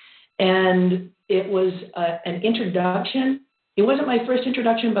 And it was an introduction. It wasn't my first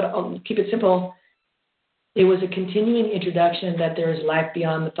introduction, but I'll keep it simple. It was a continuing introduction that there is life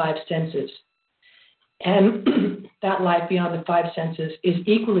beyond the five senses. And that life beyond the five senses is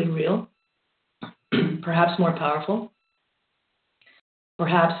equally real, perhaps more powerful,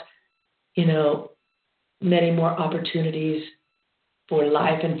 perhaps, many more opportunities for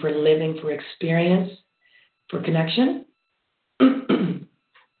life and for living, for experience, for connection.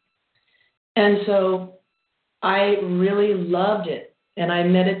 And so I really loved it, and I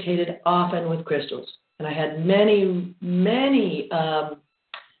meditated often with crystals, and I had many, many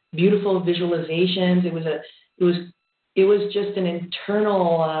beautiful visualizations. It was just an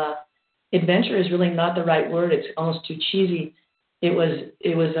internal adventure. Is really not the right word. It's almost too cheesy. It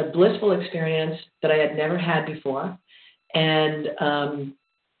was a blissful experience that I had never had before, and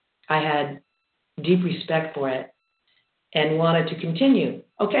I had deep respect for it and wanted to continue.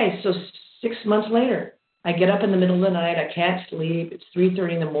 Okay, so 6 months later, I get up in the middle of the night. I can't sleep. It's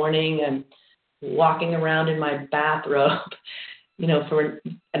 3:30 in the morning. I'm walking around in my bathrobe, for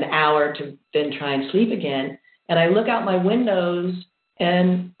an hour to then try and sleep again. And I look out my windows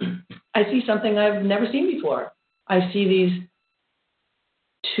and I see something I've never seen before. I see these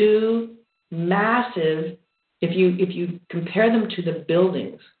two massive, if you compare them to the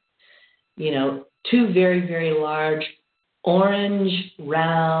buildings, two very, very large orange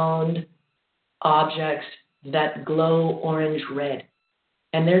round objects that glow orange red.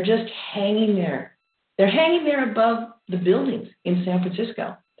 And they're just hanging there. They're hanging there above the buildings in San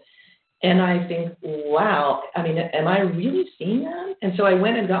Francisco. And I think, wow, am I really seeing that? And so I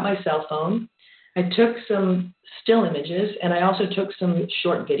went and got my cell phone. I took some still images, and I also took some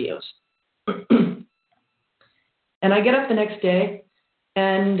short videos. And I get up the next day,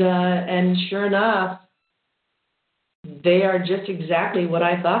 and sure enough, they are just exactly what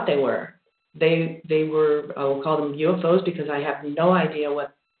I thought they were. They were, I will call them UFOs because I have no idea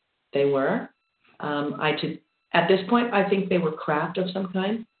what they were. At this point, I think they were craft of some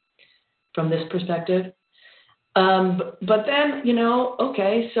kind from this perspective. But then,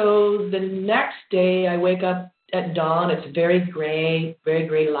 okay, so the next day I wake up at dawn. It's very gray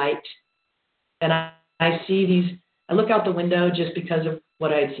light. And I see these, I look out the window just because of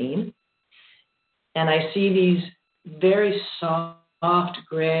what I'd seen. And I see these very soft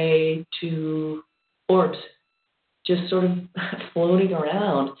gray two orbs just sort of floating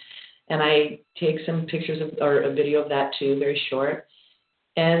around. And I take some pictures or a video of that too, very short.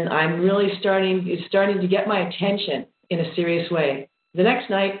 And I'm really it's starting to get my attention in a serious way. The next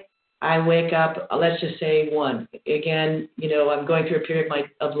night, I wake up, let's just say 1. Again, I'm going through a period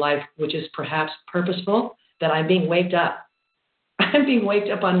of life which is perhaps purposeful, that I'm being waked up. I'm being waked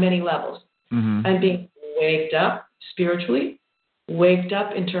up on many levels. Mm-hmm. I'm being waked up spiritually, waked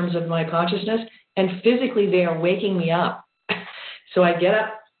up in terms of my consciousness, and physically they are waking me up. So I get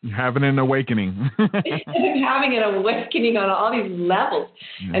up. Having an awakening. I'm having an awakening on all these levels.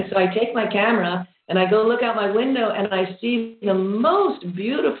 Yeah. And so I take my camera and I go look out my window and I see the most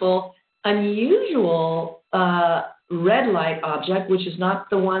beautiful, unusual red light object, which is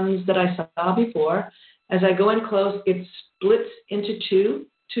not the ones that I saw before. As I go in close, it splits into two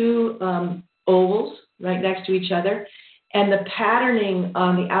ovals right next to each other. And the patterning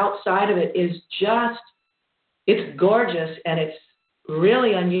on the outside of it is it's gorgeous, and it's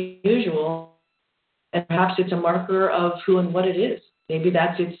really unusual, and perhaps it's a marker of who and what it is. Maybe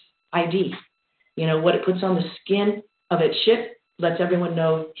that's its ID. What it puts on the skin of its ship lets everyone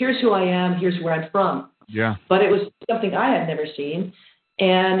know, here's who I am, here's where I'm from. Yeah. But it was something I had never seen.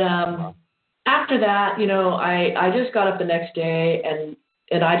 And after that, I just got up the next day,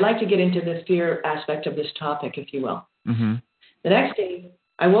 and I'd like to get into the fear aspect of this topic, if you will. Mm-hmm. The next day,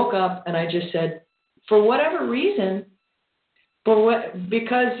 I woke up and I just said, for whatever reason, probably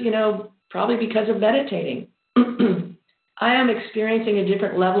because of meditating, I am experiencing a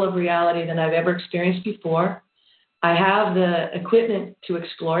different level of reality than I've ever experienced before. I have the equipment to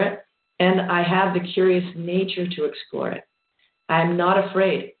explore it, and I have the curious nature to explore it. I'm not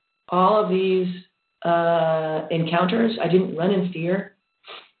afraid. All of these encounters, I didn't run in fear.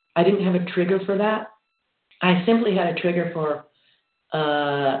 I didn't have a trigger for that. I simply had a trigger for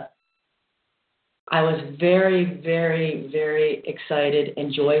I was very, very, very excited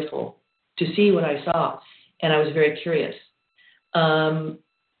and joyful to see what I saw, and I was very curious. And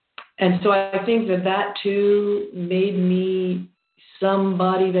so I think that too made me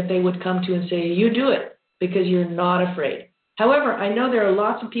somebody that they would come to and say, you do it because you're not afraid. However, I know there are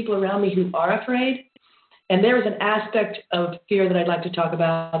lots of people around me who are afraid, and there is an aspect of fear that I'd like to talk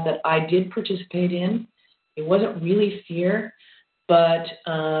about that I did participate in. It wasn't really fear, but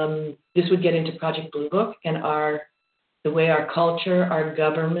this would get into Project Blue Book and the way our culture, our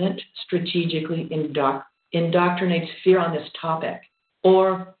government strategically indoctrinates fear on this topic,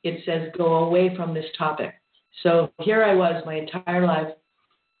 or it says go away from this topic. So here I was my entire life.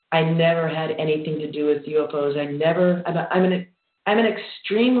 I never had anything to do with UFOs. I'm an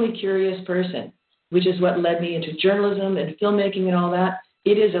extremely curious person, which is what led me into journalism and filmmaking and all that.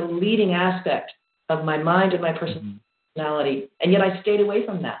 It is a leading aspect of my mind and my personality, and yet I stayed away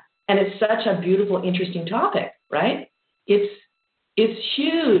from that. And it's such a beautiful, interesting topic, right? It's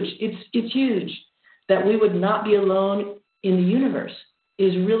huge. It's huge that we would not be alone in the universe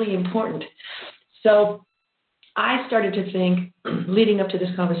is really important. So I started to think, leading up to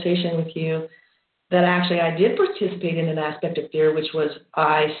this conversation with you, that actually I did participate in an aspect of fear, which was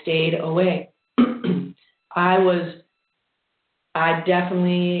I stayed away. I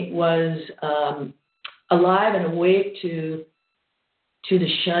definitely was alive and awake to the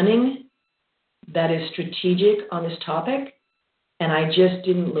shunning that is strategic on this topic, and I just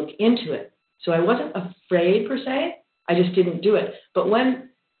didn't look into it. So I wasn't afraid per se, I just didn't do it. But when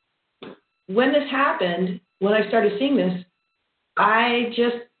this happened, when I started seeing this, I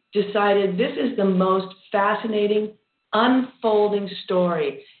just decided this is the most fascinating, unfolding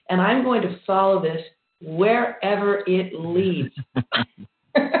story, and I'm going to follow this wherever it leads.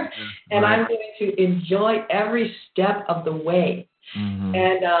 And I'm going to enjoy every step of the way. Mm-hmm.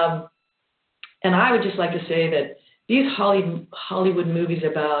 And I would just like to say that these Hollywood movies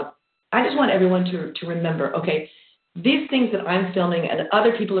about, I just want everyone to remember, okay, these things that I'm filming and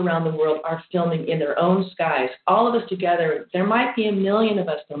other people around the world are filming in their own skies, all of us together, there might be 1 million of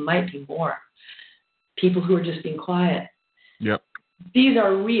us, there might be more people who are just being quiet. Yep. These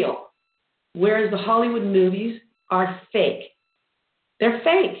are real, whereas the Hollywood movies are fake. They're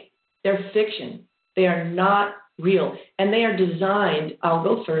fake. They're fiction. They are not real. And they are designed, I'll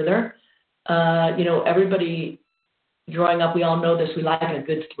go further, everybody growing up, we all know this, we like a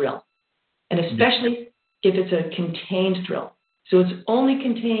good thrill. And especially if it's a contained thrill. So it's only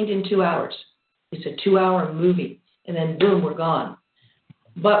contained in 2 hours. It's a 2-hour movie, and then boom, we're gone.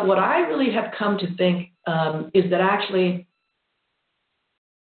 But what I really have come to think is that actually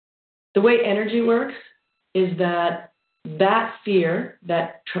the way energy works is that fear,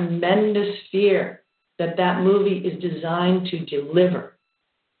 that tremendous fear that movie is designed to deliver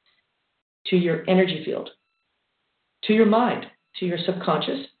to your energy field, to your mind, to your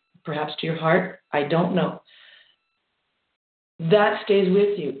subconscious, perhaps to your heart, I don't know. That stays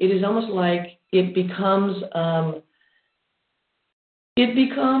with you. It is almost like it becomes a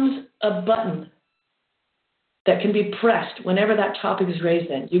button that can be pressed whenever that topic is raised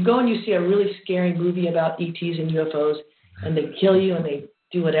in. You go and you see a really scary movie about ETs and UFOs, and they kill you and they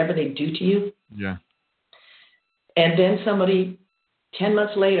do whatever they do to you. Yeah. And then somebody 10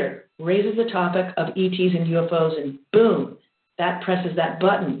 months later raises the topic of ETs and UFOs, and boom, that presses that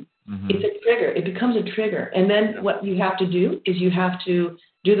button. Mm-hmm. It's a trigger. It becomes a trigger. And then what you have to do is you have to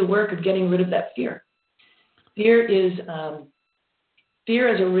do the work of getting rid of that fear. Fear is a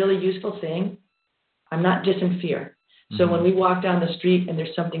really useful thing. I'm not dissing fear. Mm-hmm. So when we walk down the street and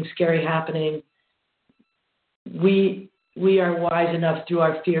there's something scary happening, we are wise enough through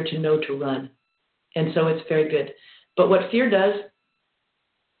our fear to know to run. And so it's very good. But what fear does,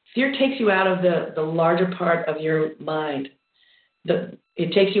 fear takes you out of the larger part of your mind.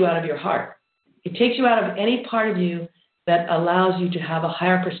 It takes you out of your heart. It takes you out of any part of you that allows you to have a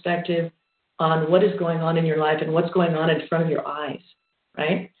higher perspective on what is going on in your life and what's going on in front of your eyes,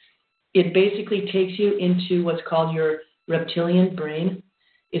 right? It basically takes you into what's called your reptilian brain.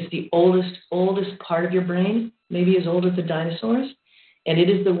 It's the oldest part of your brain, maybe as old as the dinosaurs, and it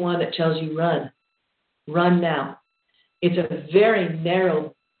is the one that tells you run. Run now. It's a very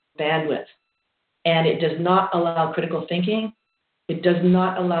narrow bandwidth, and it does not allow critical thinking. It does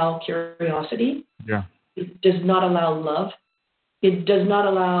not allow curiosity. Yeah. It does not allow love. It does not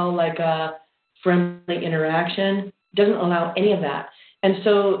allow like a friendly interaction. It doesn't allow any of that. And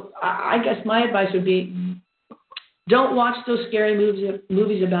so I guess my advice would be, don't watch those scary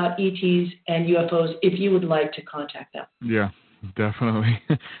movies about ETs and UFOs if you would like to contact them. Yeah, definitely.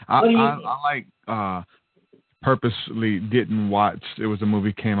 I purposely didn't watch. It was a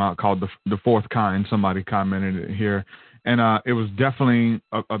movie came out called The Fourth Kind. Somebody commented it here. And it was definitely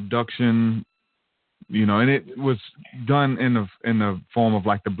abduction, and it was done in the form of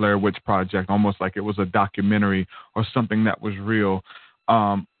like the Blair Witch Project, almost like it was a documentary or something that was real,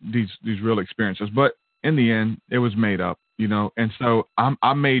 these real experiences. But in the end, it was made up, And so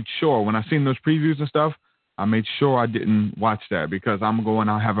I made sure when I seen those previews and stuff, I made sure I didn't watch that because I'm going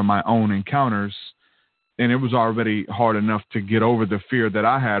out having my own encounters. And it was already hard enough to get over the fear that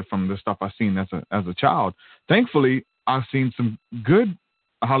I had from the stuff I seen as a child. Thankfully, I've seen some good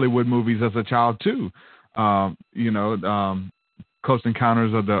Hollywood movies as a child too. Close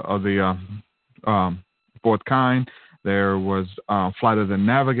Encounters of the Fourth Kind. There was Flight of the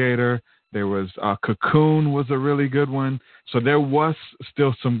Navigator. There was Cocoon was a really good one. So there was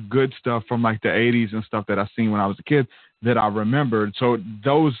still some good stuff from like the 80s and stuff that I seen when I was a kid that I remembered. So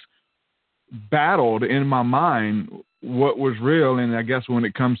those battled in my mind what was real. And I guess when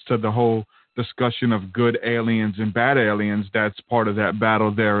it comes to the whole discussion of good aliens and bad aliens, that's part of that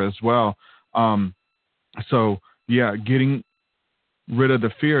battle there as well. So yeah, getting rid of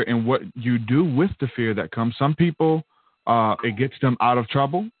the fear and what you do with the fear that comes. Some people, it gets them out of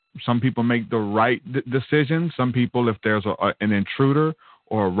trouble. Some people make the right decision. Some people, if there's an intruder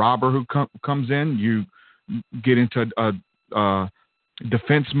or a robber who comes in, you get into a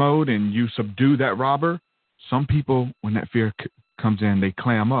defense mode and you subdue that robber. Some people, when that fear comes in, they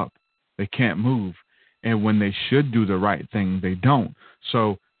clam up. They can't move. And when they should do the right thing, they don't.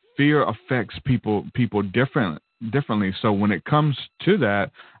 So fear affects people differently. So when it comes to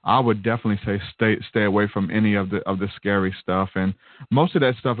that, I would definitely say stay away from any of the scary stuff. And most of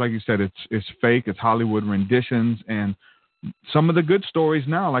that stuff, like you said, it's fake. It's Hollywood renditions. And some of the good stories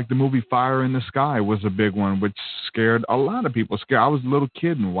now, like the movie Fire in the Sky was a big one, which scared a lot of people. I was a little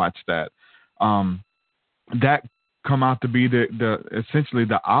kid and watched that. That come out to be the essentially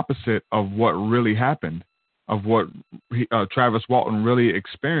the opposite of what really happened, of what Travis Walton really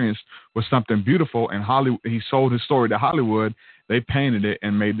experienced was something beautiful. And Hollywood, he sold his story to Hollywood. They painted it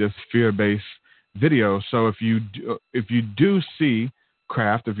and made this fear-based video. So if you do see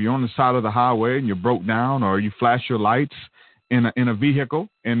craft, if you're on the side of the highway and you're broke down, or you flash your lights in a vehicle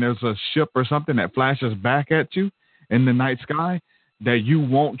and there's a ship or something that flashes back at you in the night sky, that you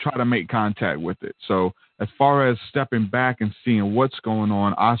won't try to make contact with it. So as far as stepping back and seeing what's going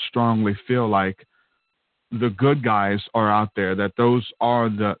on, I strongly feel like the good guys are out there, that those are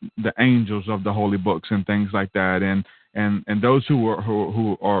the angels of the holy books and things like that. And those who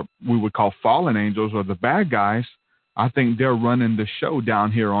are we would call fallen angels, or the bad guys, I think they're running the show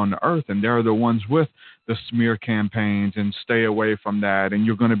down here on the earth, and they're the ones with the smear campaigns and stay away from that, and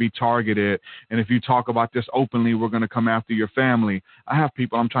you're going to be targeted. And if you talk about this openly, we're going to come after your family. I have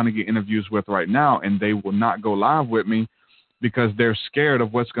people I'm trying to get interviews with right now, and they will not go live with me because they're scared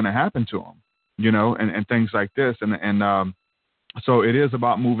of what's going to happen to them, you know, and things like this. And so it is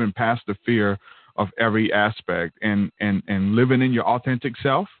about moving past the fear of every aspect and living in your authentic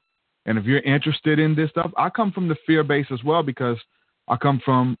self. And if you're interested in this stuff, I come from the fear base as well, because I come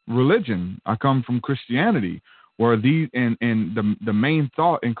from religion. I come from Christianity, where the main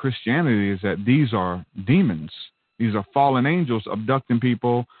thought in Christianity is that these are demons. These are fallen angels abducting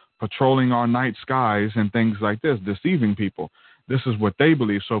people, patrolling our night skies and things like this, deceiving people. This is what they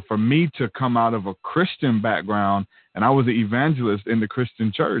believe. So for me to come out of a Christian background, and I was an evangelist in the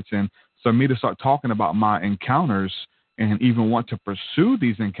Christian church, and so me to start talking about my encounters and even want to pursue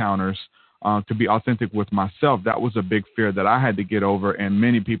these encounters to be authentic with myself, that was a big fear that I had to get over. And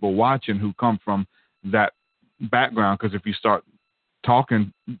many people watching who come from that background, because if you start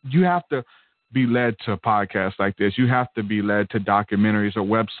talking, you have to be led to podcasts like this. You have to be led to documentaries or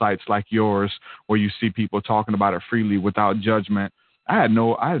websites like yours, where you see people talking about it freely without judgment. I had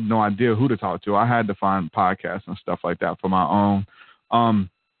no idea who to talk to. I had to find podcasts and stuff like that for my own.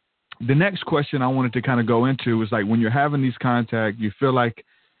 The next question I wanted to kind of go into was, like, when you're having these contacts, you feel like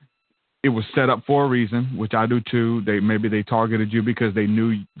it was set up for a reason, which I do too. Maybe they targeted you because they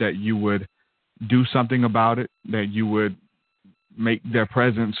knew that you would do something about it, that you would make their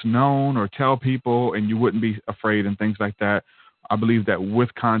presence known or tell people, and you wouldn't be afraid and things like that. I believe that with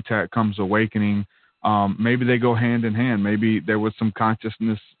contact comes awakening. Maybe they go hand in hand. Maybe there was some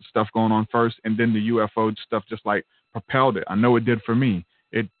consciousness stuff going on first, and then the UFO stuff just like propelled it. I know it did for me.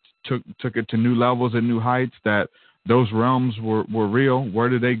 It took it to new levels and new heights, that those realms were real. Where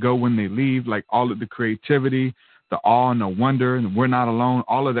do they go when they leave? Like, all of the creativity, the awe and the wonder, and we're not alone.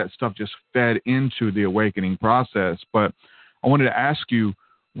 All of that stuff just fed into the awakening process. But I wanted to ask you,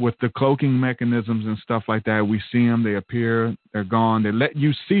 with the cloaking mechanisms and stuff like that, we see them, they appear, they're gone. They let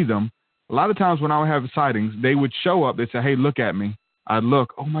you see them. A lot of times when I would have sightings, they would show up. They'd say, hey, look at me. I'd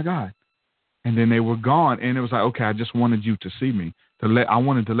look, oh my God. And then they were gone. And it was like, okay, I just wanted you to see me. I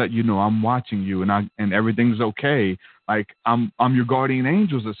wanted to let you know I'm watching you, and everything's okay. Like, I'm your guardian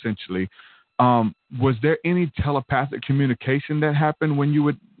angels, essentially. Was there any telepathic communication that happened when you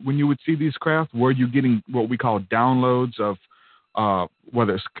would see these craft? Were you getting what we call downloads of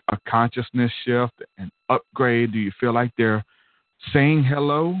whether it's a consciousness shift, an upgrade? Do you feel like they're saying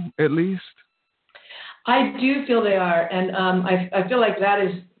hello at least? I do feel they are, and I feel like that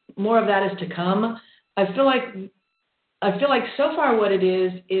is more of that is to come. I feel like so far what it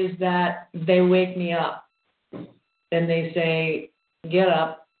is that they wake me up and they say, get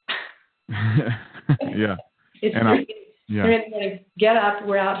up. Yeah. It's great. Get up.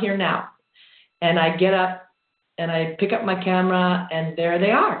 We're out here now. And I get up and I pick up my camera, and there they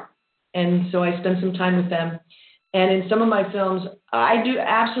are. And so I spend some time with them. And in some of my films, I do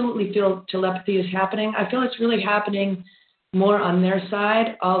absolutely feel telepathy is happening. I feel it's really happening more on their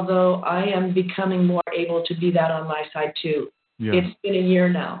side, although I am becoming more able to be that on my side too. Yeah. It's been a year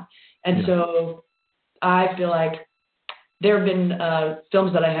now. And so I feel like there have been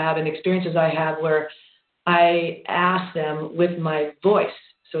films that I have and experiences I have where I ask them with my voice,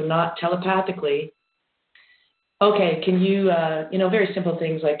 so not telepathically, okay, can you, very simple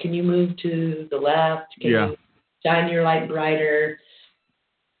things like, can you move to the left? Can you shine your light brighter?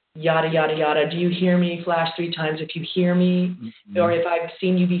 Yada, yada, yada. Do you hear me? Flash 3 times if you hear me. Mm-hmm. Or if I've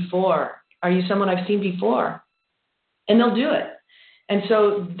seen you before. Are you someone I've seen before? And they'll do it. And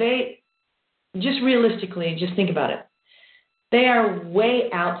so they, just realistically, just think about it. They are way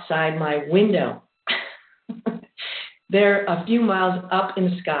outside my window. They're a few miles up in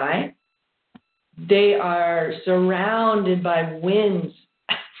the sky. They are surrounded by winds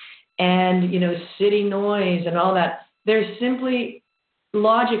and, city noise and all that. They're simply,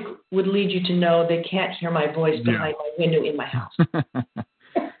 logic would lead you to know they can't hear my voice behind my window in my house.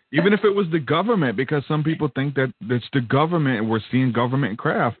 Even if it was the government, because some people think that it's the government and we're seeing government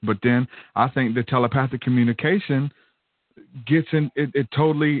craft. But then I think the telepathic communication gets in, it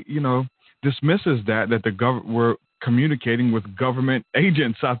totally, dismisses that we're communicating with government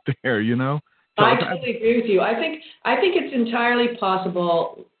agents out there, I totally agree with you. I think it's entirely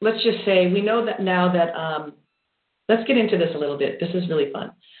possible. Let's just say we know that now that, let's get into this a little bit. This is really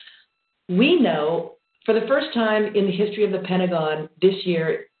fun. We know for the first time in the history of the Pentagon this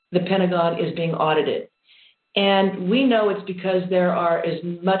year, the Pentagon is being audited. And we know it's because there are as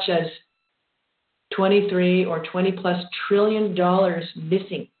much as 23 or 20 plus trillion dollars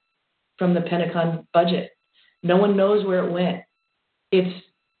missing from the Pentagon budget. No one knows where it went.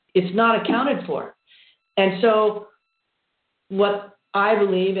 It's not accounted for. And so what I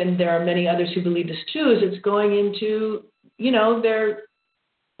believe, and there are many others who believe this too, is it's going into,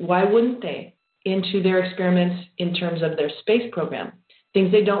 why wouldn't they, into their experiments in terms of their space program,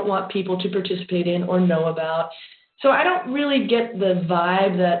 things they don't want people to participate in or know about. So I don't really get the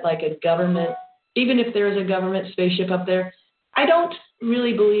vibe that like a government, even if there is a government spaceship up there, I don't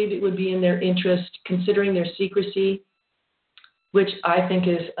really believe it would be in their interest, considering their secrecy, which I think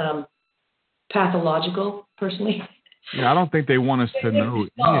is pathological, personally. Yeah, I don't think they want us to know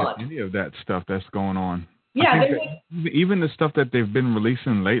any of that stuff that's going on. Yeah, even the stuff that they've been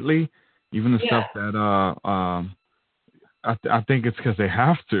releasing lately, even the stuff that I think it's because they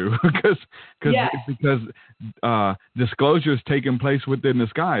have to, because disclosure is taking place within the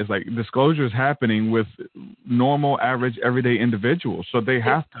skies. Like disclosure is happening with normal, average, everyday individuals. So they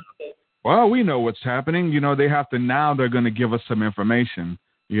have to. Well, we know what's happening. They have to now. They're going to give us some information.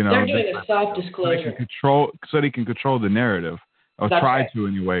 They're doing a soft disclosure so they can control the narrative, or try to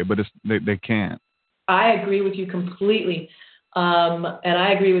anyway. But they can't. I agree with you completely. And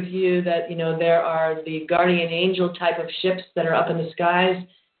I agree with you that, there are the guardian angel type of ships that are up in the skies.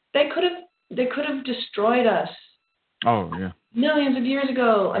 They could have destroyed us. Oh, yeah. Millions of years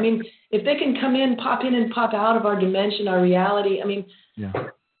ago. I mean, if they can come in and pop out of our dimension, our reality,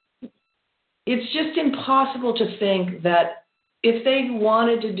 it's just impossible to think that if they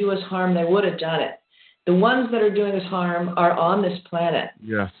wanted to do us harm, they would have done it. The ones that are doing us harm are on this planet.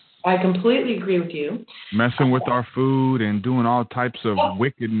 Yes. I completely agree with you. Messing with our food and doing all types of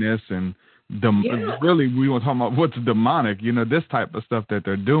wickedness and really we were talking about what's demonic, this type of stuff that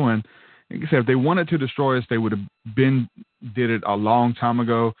they're doing. Like I said, if they wanted to destroy us, they would have did it a long time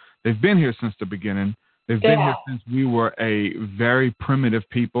ago. They've been here since the beginning. They've been here since we were a very primitive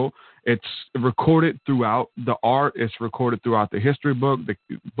people. It's recorded throughout the art. It's recorded throughout the history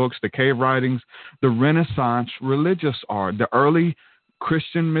books, the cave writings, the Renaissance religious art, the early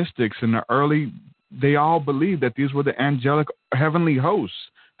Christian mystics and they all believed that these were the angelic heavenly hosts,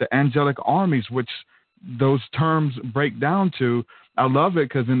 the angelic armies, which those terms break down to. I love it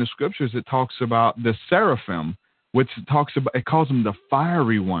because in the scriptures it talks about the seraphim, which it calls them the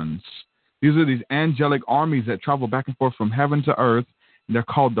fiery ones. These are these angelic armies that travel back and forth from heaven to earth. And they're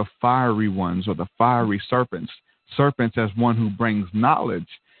called the fiery ones or the fiery serpents. Serpents as one who brings knowledge.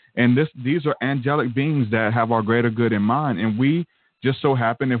 And these are angelic beings that have our greater good in mind. And we just so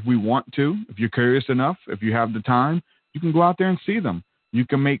happen, if we want to, if you're curious enough, if you have the time, you can go out there and see them. You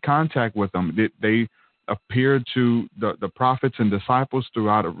can make contact with them. They appeared to the prophets and disciples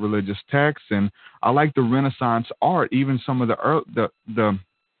throughout religious texts. And I like the Renaissance art, even some of the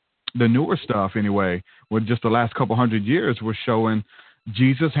newer stuff anyway, with just the last couple hundred years, we're showing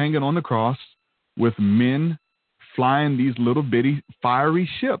Jesus hanging on the cross with men flying these little bitty fiery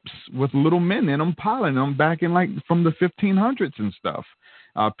ships with little men in them, piloting them back in from the 1500s and stuff.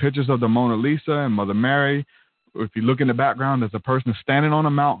 Pictures of the Mona Lisa and Mother Mary if you look in the background, there's a person standing on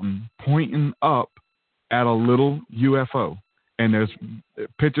a mountain pointing up at a little UFO. And there's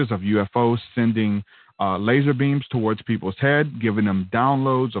pictures of UFOs sending laser beams towards people's head, giving them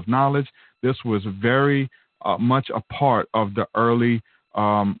downloads of knowledge. This was very much a part of the early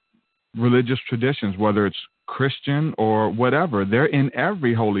religious traditions, whether it's Christian or whatever. They're in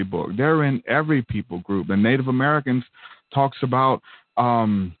every holy book. They're in every people group. And Native Americans talks about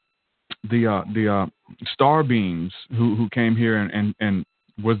the star beings who came here and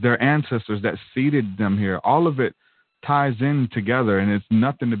was their ancestors that seeded them here. All of it ties in together, and it's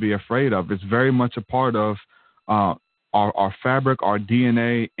nothing to be afraid of. It's very much a part of our fabric, our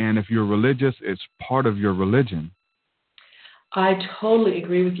DNA, and if you're religious, it's part of your religion. I totally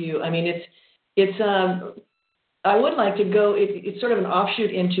agree with you. I mean, it's I would like to go. It's sort of an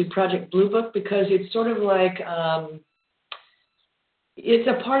offshoot into Project Blue Book, because it's sort of like it's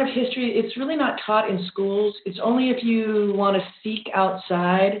a part of history. It's really not taught in schools. It's only if you want to seek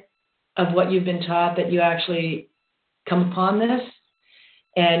outside of what you've been taught that you actually come upon this,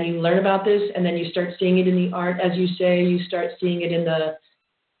 and you learn about this, and then you start seeing it in the art, as you say. You start seeing it in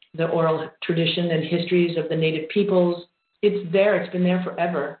the oral tradition and histories of the native peoples. It's there. It's been there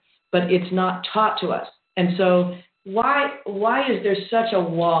forever, but it's not taught to us. And so why is there such a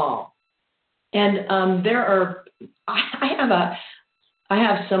wall? And I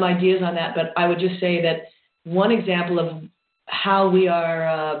have some ideas on that, but I would just say that one example of how we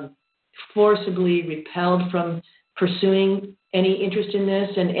are forcibly repelled from pursuing any interest in this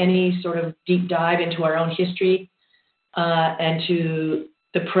and any sort of deep dive into our own history and to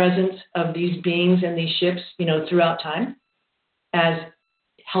the presence of these beings and these ships, throughout time as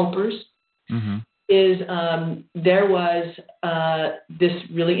helpers, is there was this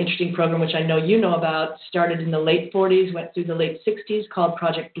really interesting program, which I know you know about, started in the late 40s, went through the late 60s, called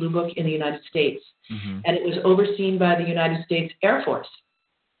Project Blue Book in the United States. And it was overseen by the United States Air Force.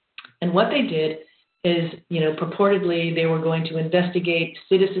 And what they did is, purportedly they were going to investigate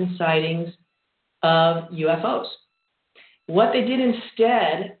citizen sightings of UFOs. What they did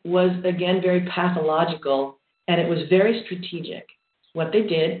instead was, again, very pathological, and it was very strategic. What they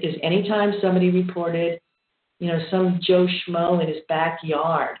did is anytime somebody reported, some Joe Schmo in his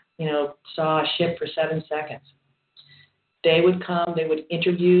backyard, saw a ship for 7 seconds, they would come, they would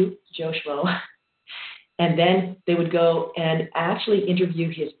interview Joe Schmo, and then they would go and actually interview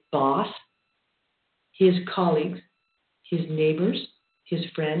his boss, his colleagues, his neighbors, his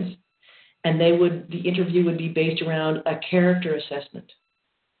friends, and the interview would be based around a character assessment.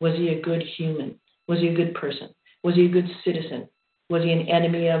 Was he a good human? Was he a good person? Was he a good citizen? Was he an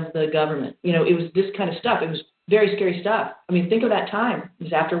enemy of the government? It was this kind of stuff. It was very scary stuff. I mean, think of that time. It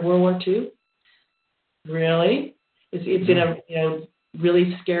was after World War II. Really? It's in a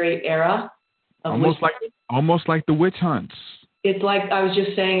really scary era. Almost like the witch hunts. It's like I was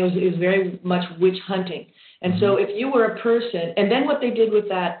just saying, it was very much witch hunting. And so if you were a person, and then what they did with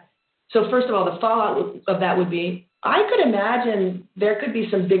that, so first of all, the fallout of that would be, I could imagine there could be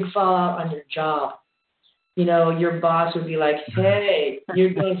some big fallout on your job. Your boss would be like, hey,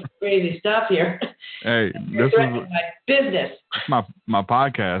 you're doing some crazy stuff here. Hey, you're threatening my business. My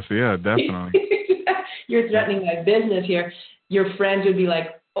podcast, yeah, definitely. You're threatening my business here. Your friends would be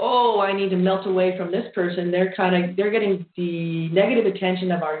like, oh, I need to melt away from this person. They're getting the negative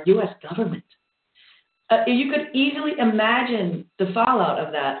attention of our U.S. government. You could easily imagine the fallout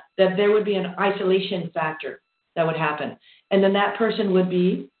of that there would be an isolation factor that would happen. And then that person would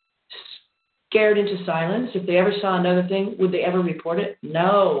be scared into silence. If they ever saw another thing, would they ever report it?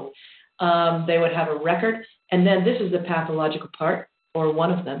 No. They would have a record. And then this is the pathological part, or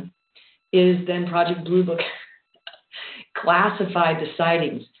one of them, is then Project Blue Book classified the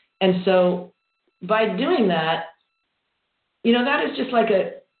sightings. And so by doing that, that is just like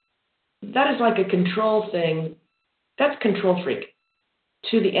a control thing. That's control freak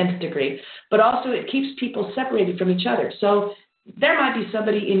to the nth degree. But also it keeps people separated from each other. So there might be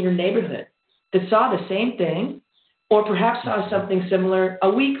somebody in your neighborhood that saw the same thing, or perhaps saw something similar a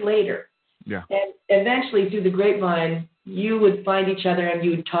week later. Yeah. And eventually, through the grapevine, you would find each other and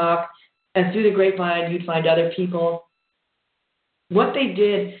you would talk, and through the grapevine, you'd find other people. What they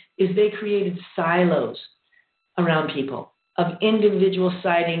did is they created silos around people of individual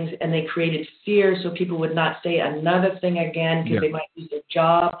sightings, and they created fear so people would not say another thing again, because they might lose their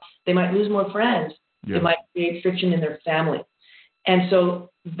job, they might lose more friends, they might create friction in their family. And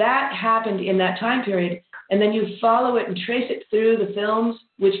so that happened in that time period. And then you follow it and trace it through the films,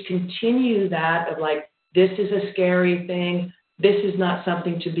 which continue that of like, this is a scary thing. This is not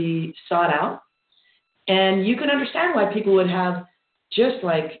something to be sought out. And you can understand why people would have just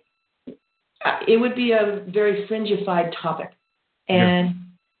like it would be a very fringified topic. And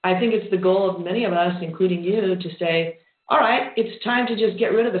I think it's the goal of many of us, including you, to say, all right, it's time to just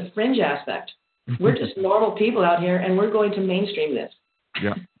get rid of the fringe aspect. We're just normal people out here, and we're going to mainstream this.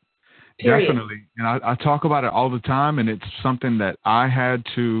 Yeah, Period. definitely. And I talk about it all the time, and it's something that I had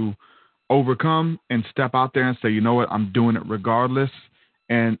to overcome and step out there and say, you know what, I'm doing it regardless.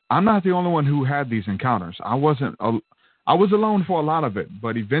 And I'm not the only one who had these encounters. I was alone for a lot of it,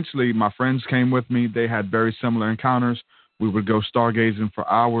 but eventually my friends came with me. They had very similar encounters. We would go stargazing for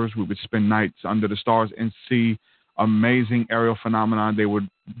hours. We would spend nights under the stars and see amazing aerial phenomena. They would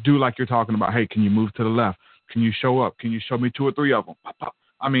do like you're talking about. Hey, can you move to the left? Can you show up? Can you show me 2 or 3 of them? Pop, pop.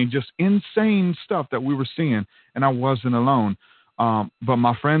 I mean, just insane stuff that we were seeing, and I wasn't alone. But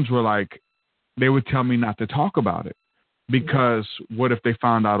my friends were like, they would tell me not to talk about it because what if they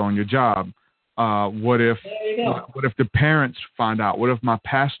found out on your job? What if the parents find out? What if my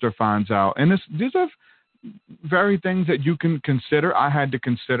pastor finds out? And these are very things that you can consider. I had to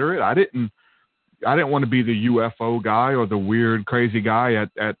consider it. I didn't want to be the UFO guy or the weird, crazy guy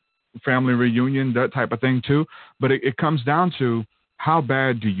at family reunion, that type of thing too. But it comes down to how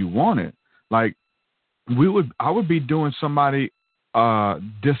bad do you want it? Like I would be doing somebody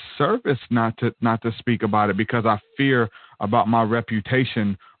disservice not to speak about it because I fear about my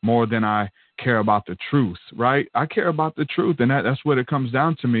reputation more than I care about the truth, right? I care about the truth, and that's what it comes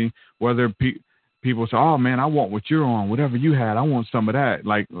down to me, whether people say, oh, man, I want what you're on, whatever you had, I want some of that.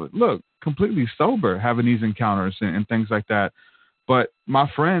 Like, look, completely sober, having these encounters and things like that. But my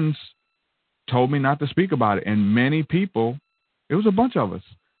friends told me not to speak about it, and many people, it was a bunch of us,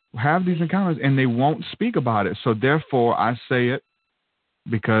 have these encounters, and they won't speak about it. So therefore, I say it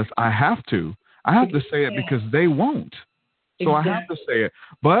because I have to. I have to say it because they won't. So I have to say it.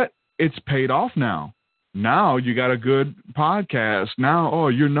 But it's paid off now. Now you got a good podcast. Now, oh,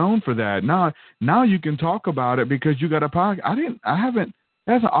 you're known for that. Now you can talk about it because you got a podcast. It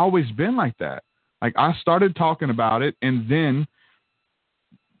hasn't always been like that. Like I started talking about it, and then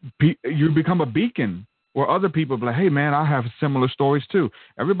you become a beacon where other people be like, hey, man, I have similar stories too.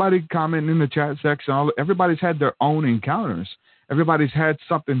 Everybody commenting in the chat section. Everybody's had their own encounters. Everybody's had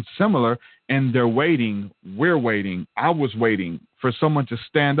something similar, and they're waiting. We're waiting. I was waiting for someone to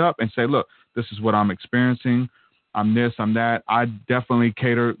stand up and say, look, this is what I'm experiencing. I'm this, I'm that. I definitely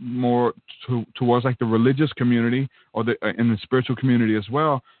cater more towards like the religious community or in the spiritual community as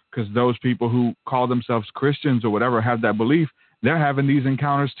well, because those people who call themselves Christians or whatever have that belief, they're having these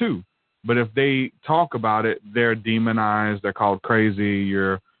encounters too. But if they talk about it, they're demonized. They're called crazy.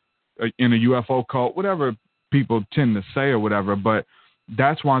 You're in a UFO cult, whatever people tend to say or whatever. But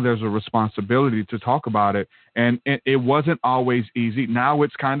that's why there's a responsibility to talk about it. And it wasn't always easy. Now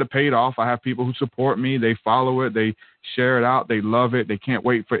it's kind of paid off. I have people who support me. They follow it. They share it out. They love it. They can't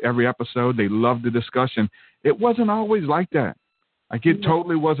wait for every episode. They love the discussion. It wasn't always like that. Like it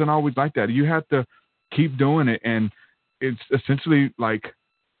totally wasn't always like that. You have to keep doing it. And it's essentially like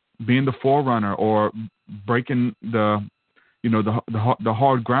being the forerunner or breaking the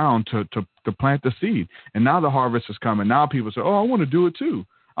hard ground to plant the seed. And now the harvest is coming. Now people say, oh, I want to do it too.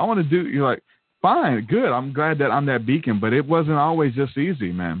 I want to do, you're like, fine, good. I'm glad that I'm that beacon, but it wasn't always just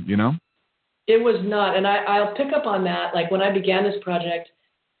easy, man. You know? It was not. And I'll pick up on that. Like when I began this project,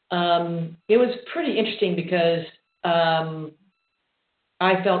 it was pretty interesting because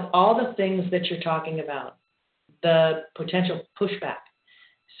I felt all the things that you're talking about, the potential pushback.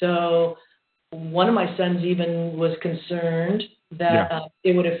 So one of my sons even was concerned that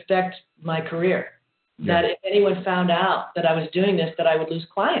it would affect my career, that if anyone found out that I was doing this, that I would lose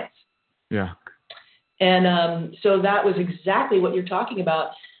clients. Yeah. And so that was exactly what you're talking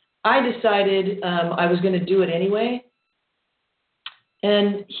about. I decided I was going to do it anyway.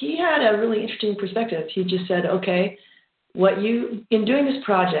 And he had a really interesting perspective. He just said, okay, in doing this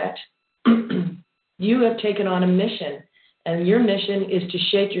project, you have taken on a mission, and your mission is to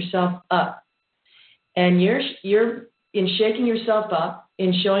shake yourself up. And you're in shaking yourself up,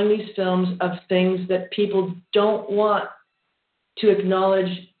 in showing these films of things that people don't want to acknowledge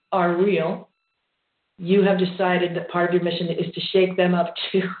are real. You have decided that part of your mission is to shake them up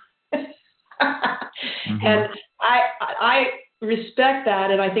too. And I respect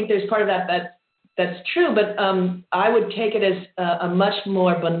that, and I think there's part of that's true. But I would take it as a much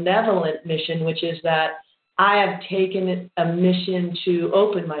more benevolent mission, which is that I have taken a mission to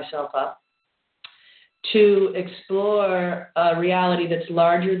open myself up, to explore a reality that's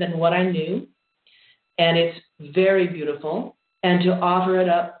larger than what I knew, and it's very beautiful, and to offer it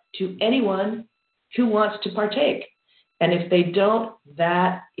up to anyone who wants to partake. And if they don't,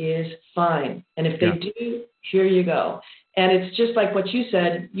 that is fine. And if they do, here you go. And it's just like what you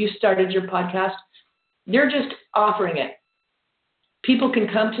said. You started your podcast. You're just offering it. People can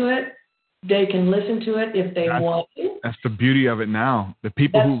come to it. They can listen to it if they want to. That's the beauty of it now. The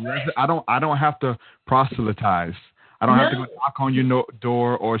people who I don't have to proselytize. I don't have to go knock on your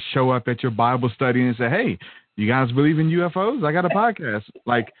door or show up at your Bible study and say, hey, you guys believe in UFOs? I got a podcast.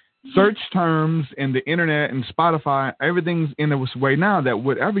 Like, search terms in the internet and Spotify, everything's in a way now that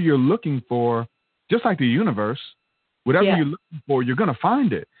whatever you're looking for, just like the universe, whatever you're looking for, you're going to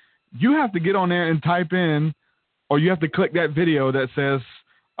find it. You have to get on there and type in, or you have to click that video that says,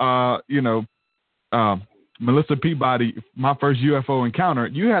 Melissa Peabody, my first UFO encounter.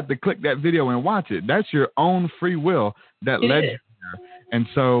 You have to click that video and watch it. That's your own free will that led you there. And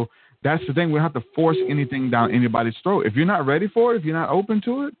so that's the thing. We don't have to force anything down anybody's throat. If you're not ready for it, if you're not open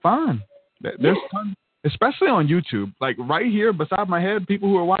to it, fine. There's tons, especially on YouTube. Like right here beside my head, people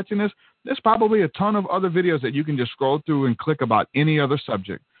who are watching this, there's probably a ton of other videos that you can just scroll through and click about any other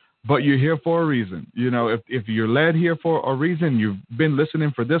subject. But you're here for a reason. You know, if you're led here for a reason, you've been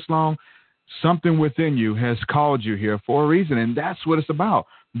listening for this long, something within you has called you here for a reason. And that's what it's about.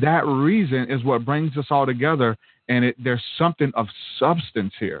 That reason is what brings us all together. And there's something of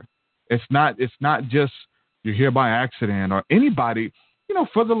substance here. It's not just you're here by accident or anybody, you know,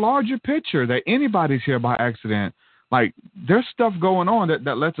 for the larger picture that anybody's here by accident. Like there's stuff going on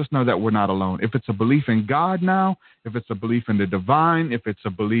that lets us know that we're not alone. If it's a belief in God now, if it's a belief in the divine, if it's a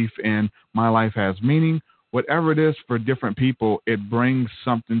belief in my life has meaning, whatever it is for different people, it brings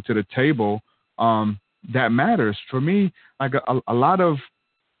something to the table that matters. For me, like a lot of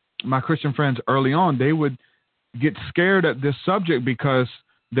my Christian friends early on, they would get scared at this subject because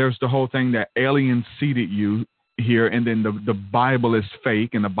there's the whole thing that aliens seeded you here, and then the Bible is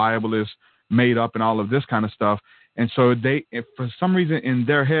fake and the Bible is made up and all of this kind of stuff. And so if for some reason in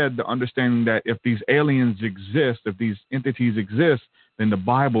their head, the understanding that if these aliens exist, if these entities exist, then the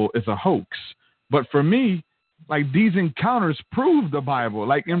Bible is a hoax. But for me, like these encounters prove the Bible.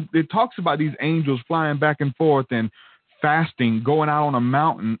 Like it talks about these angels flying back and forth and fasting, going out on a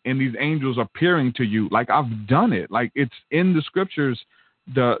mountain, and these angels appearing to you. Like I've done it. Like it's in the scriptures,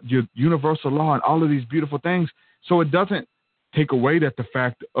 the universal law and all of these beautiful things. So it doesn't take away that the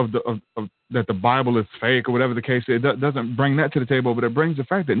fact of that the Bible is fake or whatever the case is. It doesn't bring that to the table, but it brings the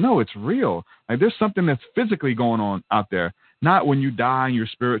fact that no, it's real. Like there's something that's physically going on out there. Not when you die and your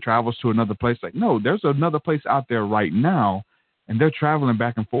spirit travels to another place. Like, no, there's another place out there right now, and they're traveling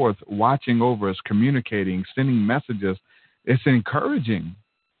back and forth, watching over us, communicating, sending messages. It's encouraging.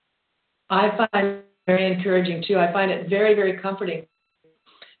 I find it very encouraging, too. I find it very, very comforting.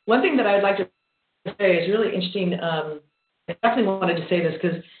 One thing that I would like to say is really interesting. I definitely wanted to say this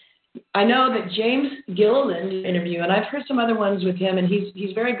because I know that James Gilliland interview, and I've heard some other ones with him, and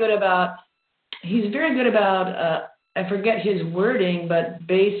he's very good about I forget his wording, but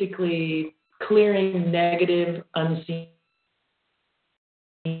basically clearing negative, unseen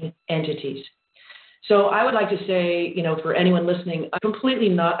entities. So I would like to say, you know, for anyone listening, I'm completely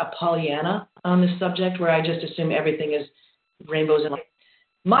not a Pollyanna on this subject where I just assume everything is rainbows and light.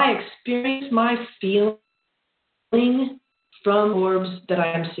 My experience, my feeling from orbs that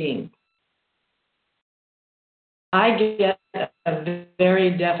I am seeing, I get a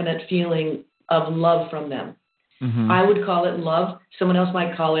very definite feeling of love from them. Mm-hmm. I would call it love. Someone else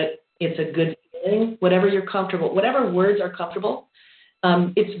might call it's a good feeling. Whatever you're comfortable, whatever words are comfortable,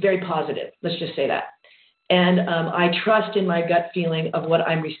 it's very positive. Let's just say that. And I trust in my gut feeling of what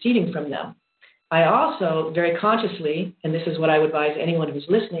I'm receiving from them. I also very consciously, and this is what I would advise anyone who's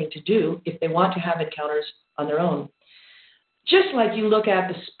listening to do if they want to have encounters on their own. Just like you look at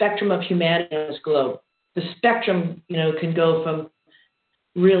the spectrum of humanity on this globe, the spectrum, you know, can go from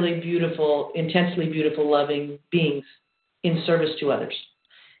really beautiful, intensely beautiful, loving beings in service to others.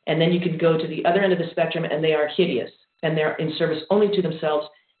 And then you can go to the other end of the spectrum and they are hideous and they're in service only to themselves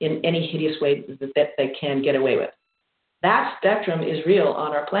in any hideous way that they can get away with. That spectrum is real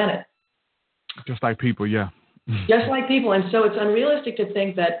on our planet. Just like people, yeah. Just like people. And so it's unrealistic to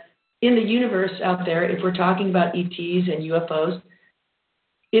think that in the universe out there, if we're talking about ETs and UFOs,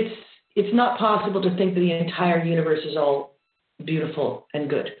 it's not possible to think that the entire universe is all beautiful and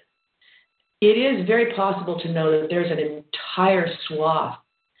good. It is very possible to know that there's an entire swath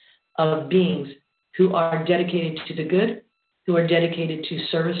of beings who are dedicated to the good, who are dedicated to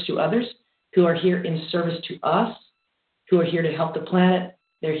service to others, who are here in service to us, who are here to help the planet.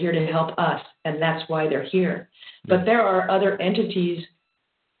 They're here to help us, and that's why they're here. But there are other entities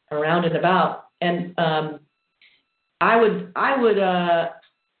around and about, and I would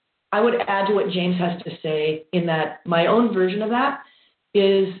I would add to what James has to say in that my own version of that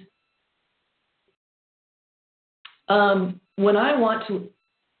is when I want to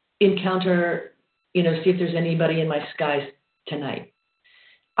encounter, see if there's anybody in my skies tonight,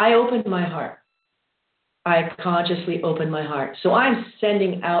 I open my heart. I consciously open my heart. So I'm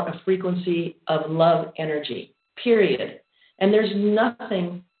sending out a frequency of love energy, period. And there's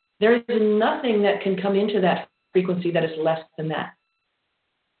nothing that can come into that frequency that is less than that.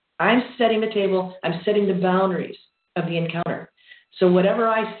 I'm setting the table. I'm setting the boundaries of the encounter. So whatever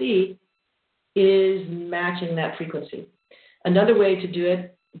I see is matching that frequency. Another way to do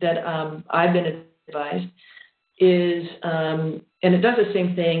it that I've been advised is, and it does the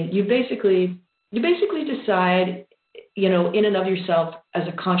same thing. You basically decide, in and of yourself as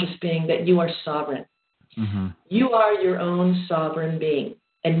a conscious being that you are sovereign. Mm-hmm. You are your own sovereign being,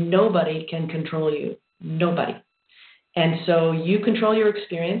 and nobody can control you. Nobody. And so you control your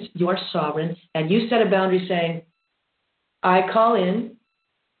experience. You are sovereign, and you set a boundary saying, I call in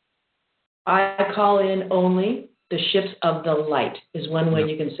only the ships of the light is one way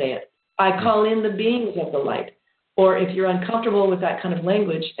you can say it. I call in the beings of the light. Or if you're uncomfortable with that kind of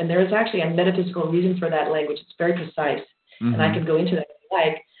language, and there is actually a metaphysical reason for that language, it's very precise, and I can go into that if you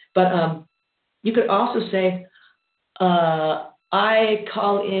like. But you could also say, I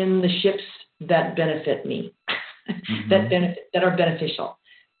call in the ships that benefit me, that are beneficial.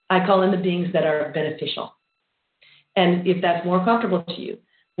 I call in the beings that are beneficial. And if that's more comfortable to you,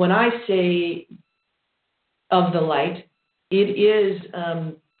 when I say of the light, it is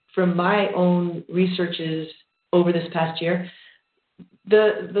from my own researches over this past year,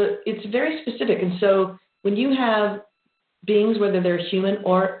 it's very specific. And so when you have beings, whether they're human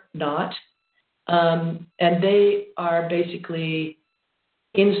or not, and they are basically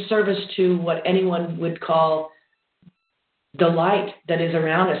in service to what anyone would call the light that is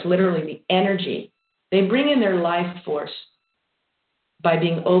around us, literally the energy, they bring in their life force by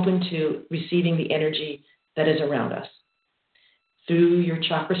being open to receiving the energy that is around us. Through your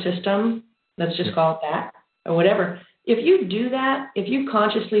chakra system, let's just call it that, or whatever. If you do that, if you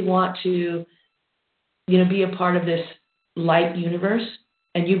consciously want to, be a part of this light universe,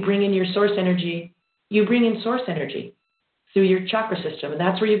 and you bring in your source energy, you bring in source energy through your chakra system, and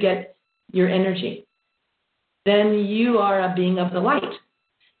that's where you get your energy. Then you are a being of the light.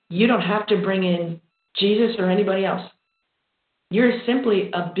 You don't have to bring in Jesus or anybody else. You're simply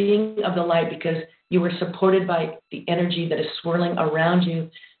a being of the light because you were supported by the energy that is swirling around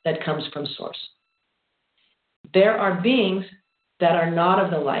you that comes from source. There are beings that are not of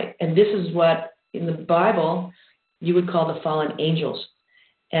the light, and this is what in the Bible you would call the fallen angels.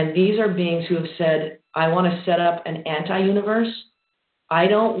 And these are beings who have said, I want to set up an anti-universe. I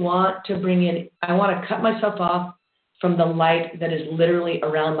don't want to bring in, I want to cut myself off from the light that is literally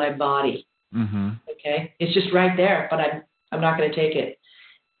around my body. Okay? It's just right there, but I'm not going to take it.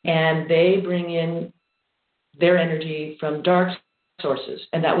 And they bring in their energy from dark sources,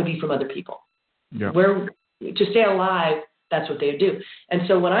 and that would be from other people. Yeah. To stay alive, that's what they do. And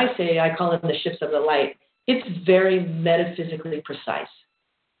so when I say I call them the ships of the light, it's very metaphysically precise.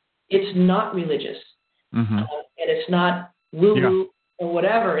 It's not religious. And it's not woo-woo or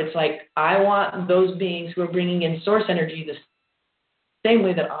whatever. It's like, I want those beings who are bringing in source energy the same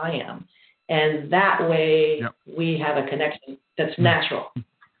way that I am. And that way we have a connection that's natural.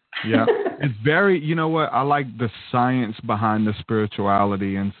 Yeah. It's very, I like the science behind the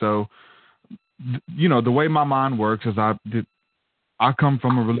spirituality. And so, the way my mind works is I come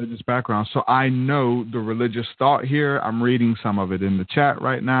from a religious background, so I know the religious thought here. I'm reading some of it in the chat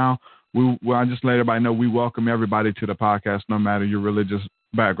right now. I just let everybody know we welcome everybody to the podcast, no matter your religious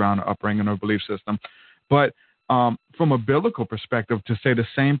background or upbringing or belief system. But from a biblical perspective, to say the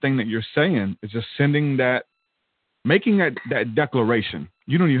same thing that you're saying is just making that declaration.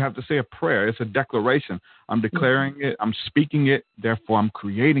 You don't even have to say a prayer. It's a declaration. I'm declaring it. I'm speaking it. Therefore, I'm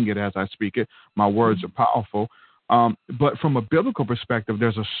creating it as I speak it. My words are powerful. But from a biblical perspective,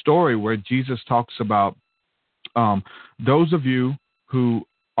 there's a story where Jesus talks about those of you who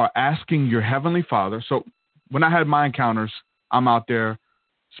are asking your Heavenly Father. So when I had my encounters, I'm out there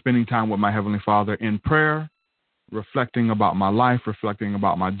spending time with my Heavenly Father in prayer, reflecting about my life, reflecting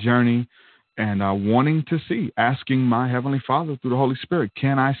about my journey, and wanting to asking my Heavenly Father through the Holy Spirit,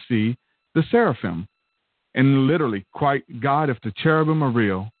 can I see the seraphim? And literally, God, if the cherubim are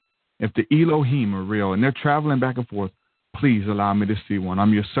real, if the Elohim are real, and they're traveling back and forth, please allow me to see one.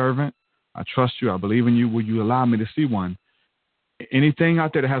 I'm your servant. I trust you. I believe in you. Will you allow me to see one? Anything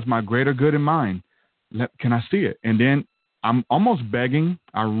out there that has my greater good in mind, can I see it? And then I'm almost begging.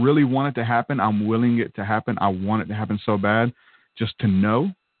 I really want it to happen. I'm willing it to happen. I want it to happen so bad, just to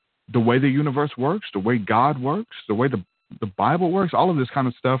know the way the universe works, the way God works, the way the Bible works, all of this kind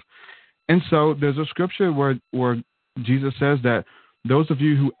of stuff. And so there's a scripture where Jesus says that those of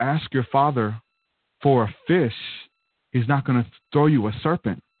you who ask your Father for a fish, he's not going to throw you a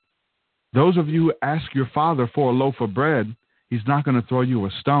serpent. Those of you who ask your Father for a loaf of bread, he's not going to throw you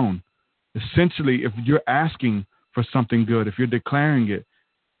a stone. Essentially, if you're asking for something good, if you're declaring it,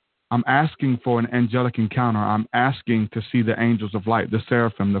 I'm asking for an angelic encounter. I'm asking to see the angels of light, the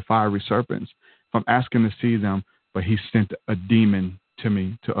seraphim, the fiery serpents. If I'm asking to see them, but he sent a demon to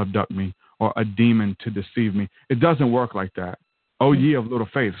me to abduct me, or a demon to deceive me. It doesn't work like that. Oh, ye of little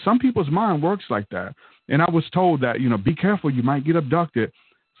faith. Some people's mind works like that. And I was told that, be careful, you might get abducted.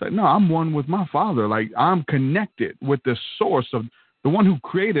 It's like, no, I'm one with my Father. Like, I'm connected with the source of the one who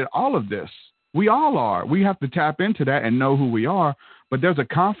created all of this. We all are. We have to tap into that and know who we are. But there's a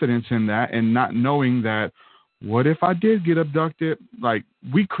confidence in that, and not knowing that, what if I did get abducted? Like,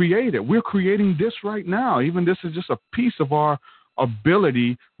 we're creating this right now. Even this is just a piece of our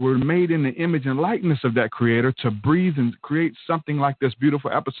ability. We're made in the image and likeness of that creator to breathe and create something like this beautiful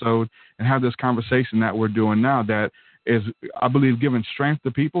episode and have this conversation that we're doing now that is, I believe, giving strength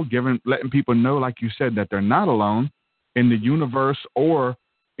to people, letting people know, like you said, that they're not alone in the universe or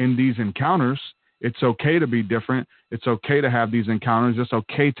in these encounters. It's okay to be different. It's okay to have these encounters. It's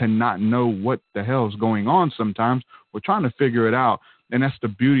okay to not know what the hell is going on sometimes. We're trying to figure it out. And that's the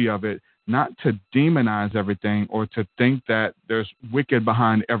beauty of it, not to demonize everything or to think that there's wicked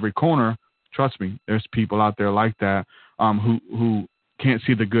behind every corner. Trust me, there's people out there like that who can't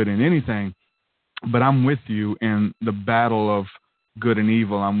see the good in anything. But I'm with you in the battle of good and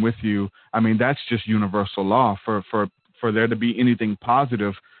evil. I'm with you. I mean, that's just universal law. For there to be anything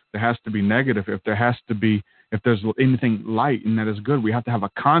positive, there has to be negative. If there's anything light and that is good, we have to have a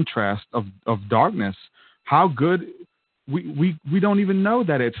contrast of darkness. How good, we don't even know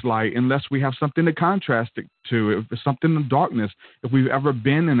that it's light unless we have something to contrast it to. If it's something in darkness, if we've ever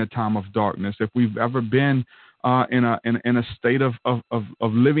been in a time of darkness, if we've ever been in a state of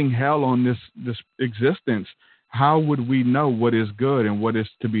living hell on this existence, how would we know what is good and what is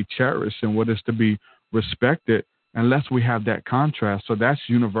to be cherished and what is to be respected unless we have that contrast? So that's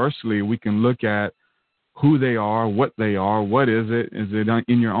universally, we can look at who they are, what they are, what is it? Is it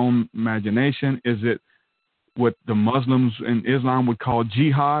in your own imagination? Is it what the Muslims and Islam would call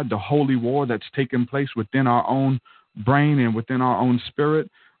jihad, the holy war that's taking place within our own brain and within our own spirit?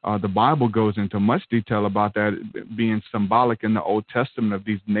 The Bible goes into much detail about that being symbolic in the Old Testament of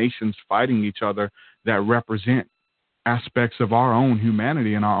these nations fighting each other that represent aspects of our own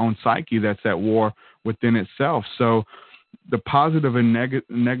humanity and our own psyche that's at war within itself. So the positive and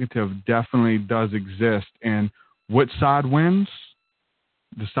negative definitely does exist. And what side wins?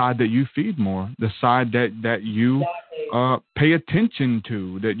 The side that you feed more, the side that you pay attention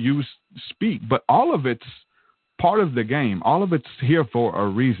to, that you speak. But all of it's part of the game. All of it's here for a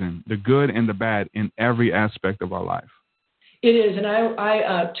reason, the good and the bad in every aspect of our life. It is, and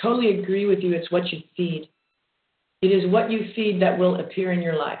I totally agree with you. It's what you feed. It is what you feed that will appear in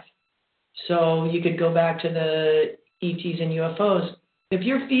your life. So you could go back to the ETs and UFOs. If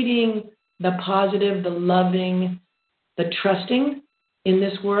you're feeding the positive, the loving, the trusting in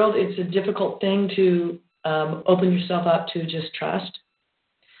this world, it's a difficult thing to open yourself up to just trust.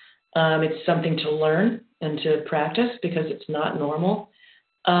 It's something to learn and to practice because it's not normal.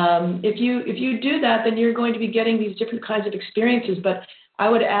 If you do that, then you're going to be getting these different kinds of experiences. But I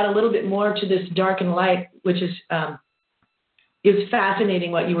would add a little bit more to this dark and light, which is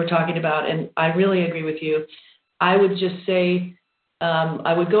fascinating what you were talking about, and I really agree with you. I would just say,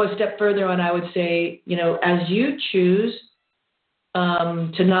 I would go a step further, and I would say, as you choose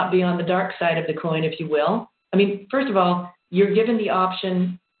to not be on the dark side of the coin, if you will. I mean, first of all, you're given the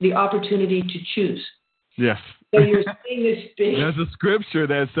opportunity to choose. Yes. So you're seeing this big. There's a scripture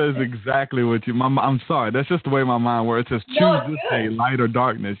that says exactly what you. I'm sorry, that's just the way my mind works. It says choose this day, light or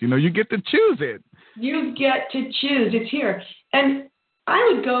darkness. You get to choose it. You get to choose. It's here, and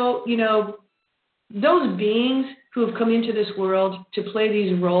I would go. Those beings who have come into this world to play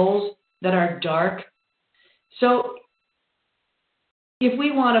these roles that are dark. So if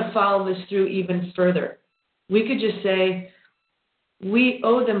we want to follow this through even further, we could just say we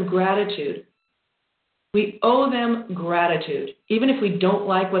owe them gratitude. We owe them gratitude, even if we don't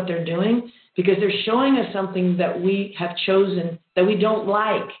like what they're doing, because they're showing us something that we have chosen that we don't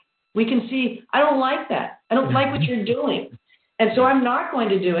like. We can see, I don't like that. I don't like what you're doing. And so I'm not going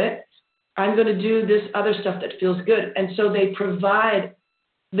to do it. I'm going to do this other stuff that feels good. And so they provide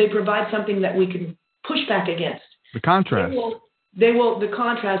something that we can push back against. The contrast. The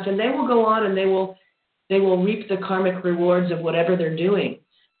contrast, and they will go on and they will reap the karmic rewards of whatever they're doing.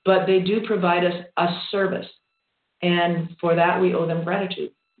 but they do provide us a service. And for that, we owe them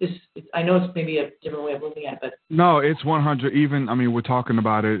gratitude. I know it's maybe a different way of looking at it, but no, it's 100. Even, I mean, we're talking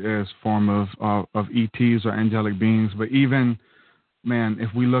about it as form of ETs or angelic beings, but even, man,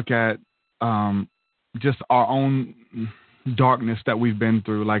 if we look at just our own darkness that we've been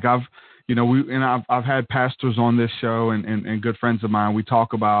through, like I've had pastors on this show and good friends of mine. We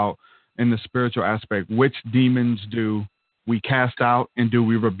talk about in the spiritual aspect, which demons do we cast out and do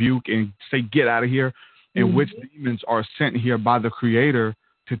we rebuke and say, get out of here, and which demons are sent here by the Creator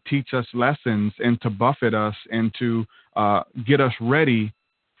to teach us lessons and to buffet us and to get us ready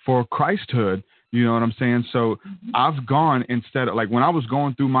for Christhood. You know what I'm saying? So I've gone, instead of, like, when I was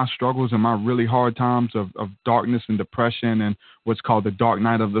going through my struggles and my really hard times of darkness and depression and what's called the dark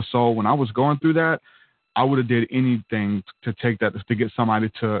night of the soul, when I was going through that, I would have did anything to take that, to get somebody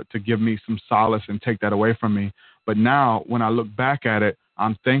to give me some solace and take that away from me. But now when I look back at it,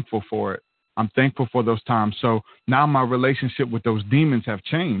 I'm thankful for it. I'm thankful for those times. So now my relationship with those demons have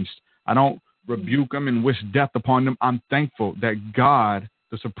changed. I don't rebuke them and wish death upon them. I'm thankful that God,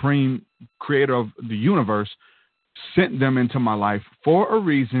 the supreme creator of the universe, sent them into my life for a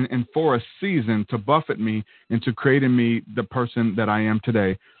reason and for a season to buffet me into creating me the person that I am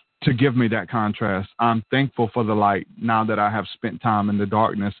today, to give me that contrast. I'm thankful for the light now that I have spent time in the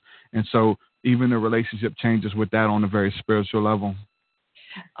darkness. And so even the relationship changes with that on a very spiritual level.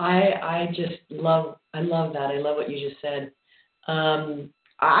 I love that. I love what you just said.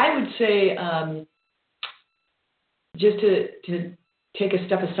 I would say, just to take a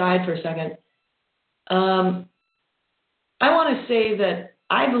step aside for a second, I want to say that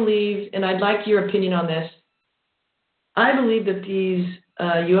I believe, and I'd like your opinion on this, I believe that these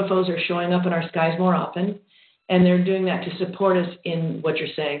UFOs are showing up in our skies more often, and they're doing that to support us in what you're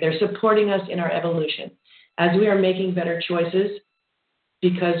saying. They're supporting us in our evolution as we are making better choices,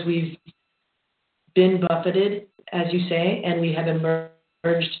 because we've been buffeted, as you say, and we have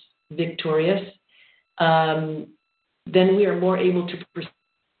emerged victorious. Then we are more able to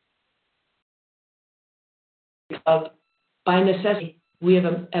by necessity, we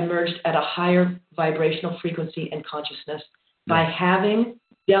have emerged at a higher vibrational frequency and consciousness by having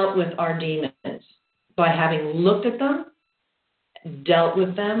dealt with our demons, by having looked at them, dealt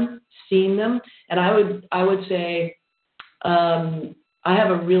with them, seen them. And I would say, I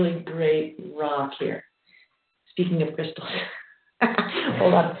have a really great rock here. Speaking of crystals,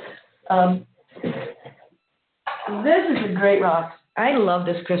 hold on. This is a great rock. I love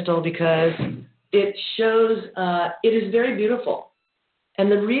this crystal because it shows, it is very beautiful.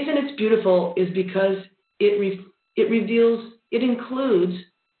 And the reason it's beautiful is because it reveals, it includes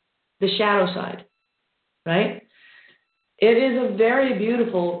the shadow side, right? It is a very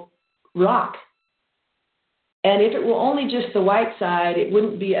beautiful rock. And if it were only just the white side, it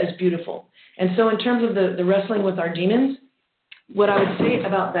wouldn't be as beautiful. And so in terms of the wrestling with our demons, what I would say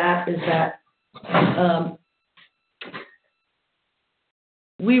about that is that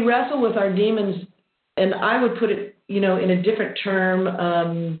we wrestle with our demons, and I would put it, in a different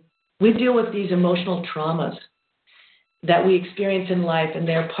term. We deal with these emotional traumas that we experience in life, and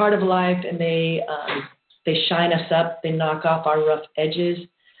they're part of life, and they shine us up, they knock off our rough edges.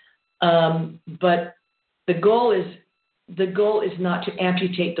 But the goal is not to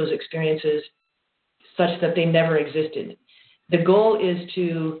amputate those experiences such that they never existed. The goal is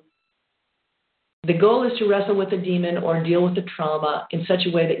to wrestle with the demon or deal with the trauma in such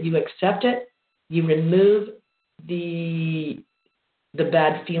a way that you accept it, you remove the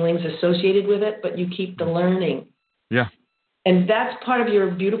bad feelings associated with it, but you keep the learning. Yeah. And that's part of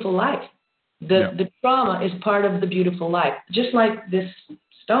your beautiful life. The trauma is part of the beautiful life, just like this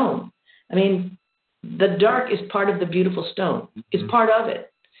stone. I mean, the dark is part of the beautiful stone. It's part of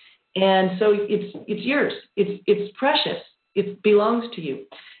it. And so it's yours. It's precious. It belongs to you.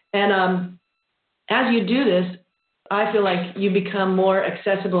 And as you do this, I feel like you become more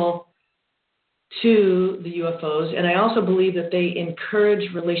accessible to the UFOs. And I also believe that they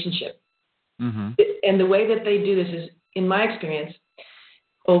encourage relationship. Mm-hmm. And the way that they do this is, in my experience,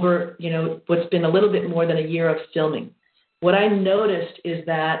 over what's been a little bit more than a year of filming, what I noticed is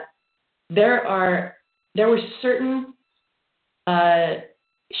that there were certain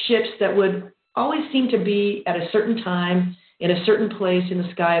ships that would always seem to be at a certain time in a certain place in the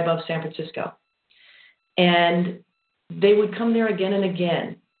sky above San Francisco. And they would come there again and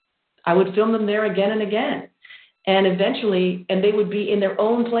again. I would film them there again and again. And eventually, and they would be in their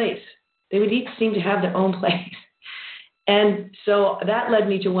own place. They would each seem to have their own place. And so that led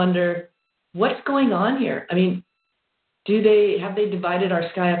me to wonder, what's going on here? I mean, have they divided our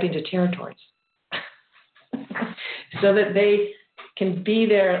sky up into territories so that they can be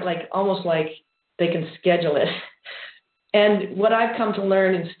there, like almost like they can schedule it. And what I've come to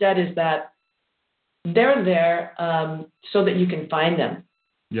learn instead is that they're there so that you can find them.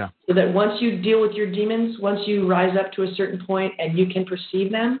 Yeah. So that once you deal with your demons, once you rise up to a certain point and you can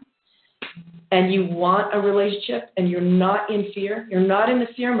perceive them, and you want a relationship, and you're not in fear, you're not in the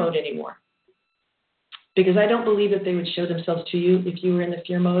fear mode anymore. Because I don't believe that they would show themselves to you if you were in the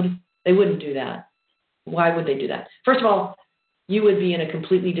fear mode. They wouldn't do that. Why would they do that? First of all, you would be in a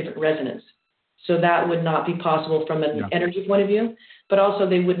completely different resonance. So that would not be possible from an energy point of view. But also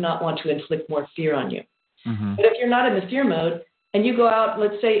they would not want to inflict more fear on you. Mm-hmm. But if you're not in the fear mode, and you go out,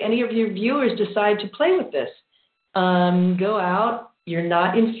 let's say any of your viewers decide to play with this, go out, you're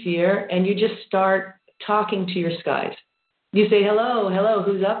not in fear, and you just start talking to your skies. You say, hello,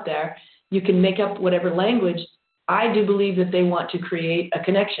 who's up there? You can make up whatever language. I do believe that they want to create a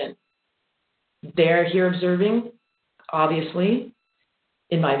connection. They're here observing, obviously,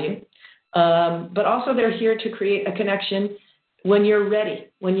 in my view. But also they're here to create a connection when you're ready,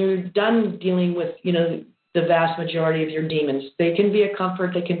 when you're done dealing with, the vast majority of your demons. They can be a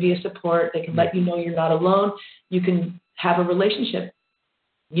comfort. They can be a support. They can let you know you're not alone. You can have a relationship.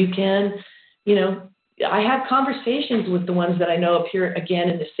 You can, I have conversations with the ones that I know appear again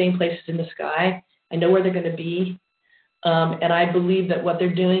in the same places in the sky. I know where they're going to be. And I believe that what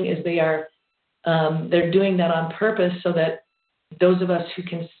they're doing is they're doing that on purpose so that those of us who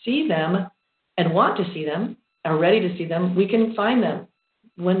can see them and want to see them, are ready to see them, we can find them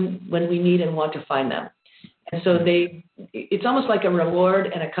when we need and want to find them. And so it's almost like a reward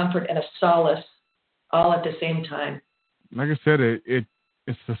and a comfort and a solace all at the same time. Like I said,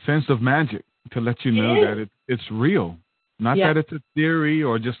 it's a sense of magic to let you know that it's real. Not that it's a theory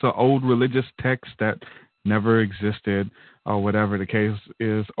or just an old religious text that never existed or whatever the case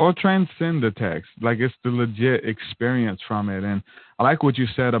is, or transcend the text. Like it's the legit experience from it. And I like what you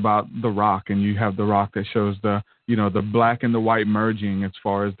said about the rock, and you have the rock that shows the black and the white merging as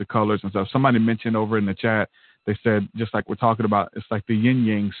far as the colors and stuff. Somebody mentioned over in the chat, they said, just like we're talking about, it's like the yin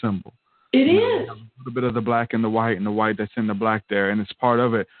yang symbol. It is. A little bit of the black and the white that's in the black there, and it's part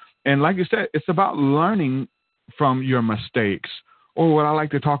of it. And like you said, it's about learning from your mistakes, or what I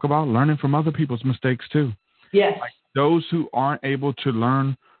like to talk about, learning from other people's mistakes too. Yes. Like those who aren't able to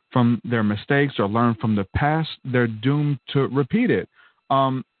learn from their mistakes or learn from the past, they're doomed to repeat it.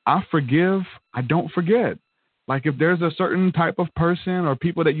 I forgive, I don't forget. Like if there's a certain type of person or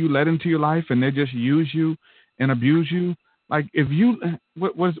people that you let into your life and they just use you and abuse you, like if you,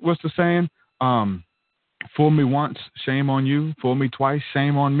 what's the saying? Fool me once, shame on you. Fool me twice,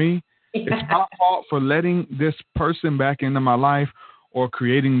 shame on me. It's my fault for letting this person back into my life or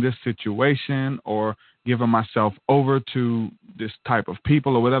creating this situation or giving myself over to this type of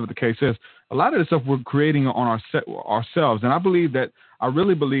people or whatever the case is. A lot of the stuff we're creating on ourselves. And I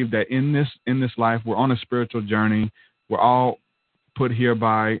really believe that in this life, we're on a spiritual journey. We're all put here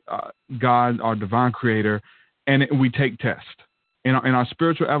by God, our divine creator, and we take tests. In our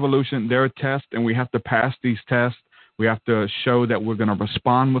spiritual evolution, there are tests, and we have to pass these tests. We have to show that we're going to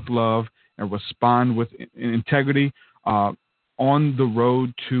respond with love and respond with integrity on the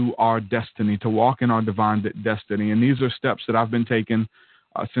road to our destiny, to walk in our divine destiny. And these are steps that I've been taking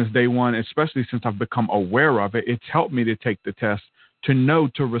since day one, especially since I've become aware of it. It's helped me to take the test, to know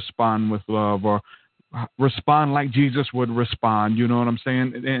to respond with love or respond like Jesus would respond. You know what I'm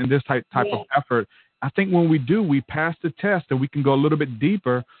saying? And this type of effort. I think when we do, we pass the test and we can go a little bit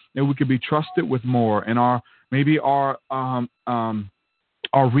deeper and we can be trusted with more. And our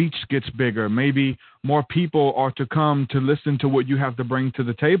reach gets bigger. Maybe more people are to come to listen to what you have to bring to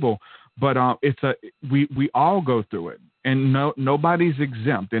the table. But we all go through it, and nobody's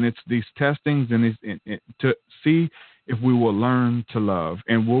exempt. And it's these testings and to see if we will learn to love.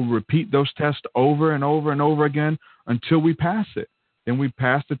 And we'll repeat those tests over and over and over again until we pass it. Then we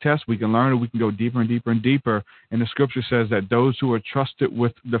pass the test, we can learn, and we can go deeper and deeper and deeper. And the scripture says that those who are trusted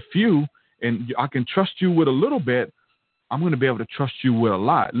with the few, and I can trust you with a little bit, I'm going to be able to trust you with a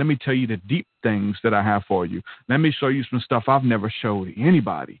lot. Let me tell you the deep things that I have for you. Let me show you some stuff I've never showed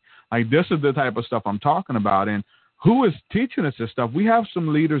anybody. Like this is the type of stuff I'm talking about. And who is teaching us this stuff? We have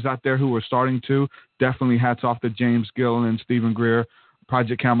some leaders out there who are starting to. Definitely hats off to James Gill and Stephen Greer,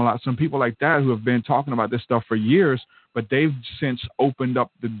 Project Camelot, some people like that who have been talking about this stuff for years, but they've since opened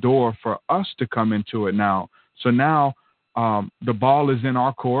up the door for us to come into it now. So now the ball is in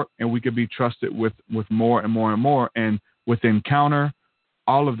our court, and we can be trusted with more and more and more. And with Encounter,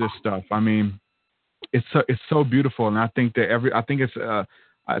 all of this stuff. I mean, it's so beautiful, and I think that I think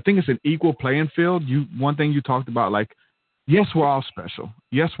it's an equal playing field. One thing you talked about, like, yes, we're all special.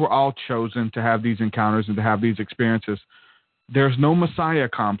 Yes, we're all chosen to have these encounters and to have these experiences. there's no Messiah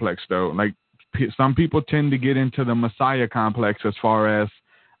complex, though. Like, some people tend to get into the Messiah complex as far as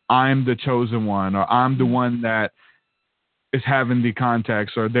I'm the chosen one, or I'm the one that is having the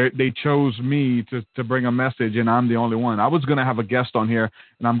contacts, or they chose me to bring a message and I'm the only one. I was going to have a guest on here,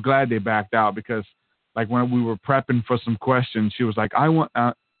 and I'm glad they backed out, because like when we were prepping for some questions, she was like, I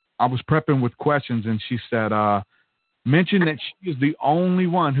was prepping with questions, and she said, mention that she is the only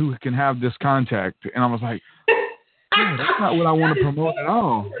one who can have this contact. And I was like, yeah, that's not what I want to promote at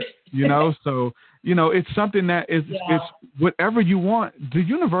all. So, it's something that is, it's whatever you want. The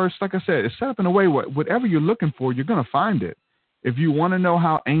universe, like I said, is set up in a way where whatever you're looking for, you're going to find it. If you want to know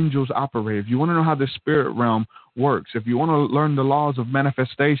how angels operate, if you want to know how the spirit realm works, if you want to learn the laws of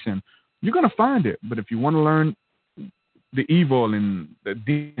manifestation, you're going to find it. But if you want to learn the evil and the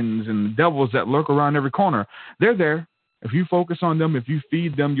demons and the devils that lurk around every corner, they're there. If you focus on them, if you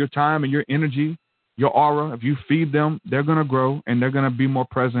feed them your time and your energy, your aura, if you feed them, they're going to grow and they're going to be more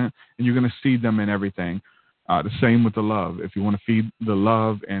present, and you're going to see them in everything. The same with the love. If you want to feed the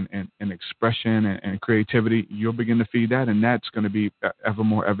love and expression and creativity, you'll begin to feed that, and that's going to be ever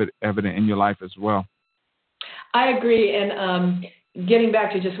more evident in your life as well. I agree. And getting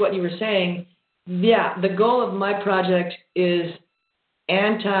back to just what you were saying, the goal of my project is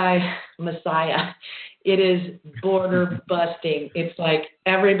anti-Messiah. It is border busting. It's like,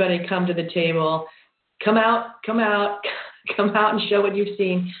 everybody come to the table. Come out and show what you've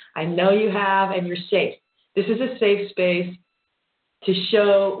seen. I know you have, and you're safe. This is a safe space to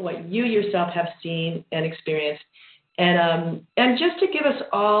show what you yourself have seen and experienced. And just to give us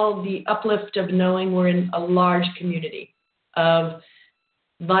all the uplift of knowing we're in a large community of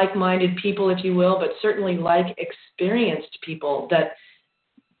like-minded people, if you will, but certainly experienced people, that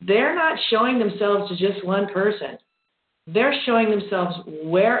they're not showing themselves to just one person. They're showing themselves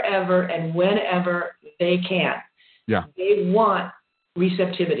wherever and whenever they can. Yeah. They want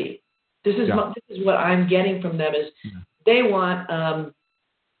receptivity. This is what I'm getting from them is they want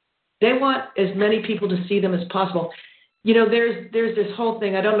as many people to see them as possible. There's this whole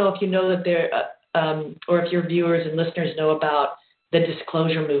thing. I don't know if you know that there, or if your viewers and listeners know about the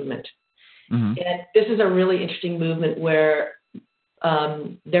disclosure movement. Mm-hmm. And this is a really interesting movement where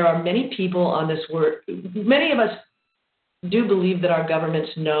there are many people on this world. Many of us do believe that our governments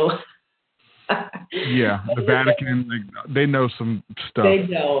know. The Vatican, they know some stuff. They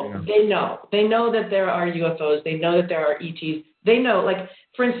know. Yeah. They know that there are UFOs. They know that there are ETs. They know,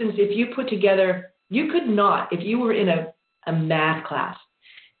 for instance, if you put together, you could not, if you were in a math class,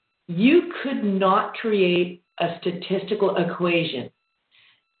 you could not create a statistical equation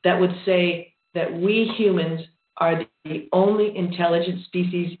that would say that we humans are the only intelligent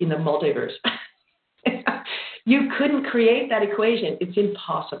species in the multiverse. You couldn't create that equation. It's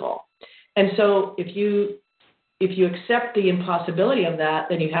impossible. And so if you accept the impossibility of that,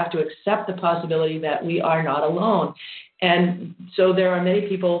 then you have to accept the possibility that we are not alone. And so there are many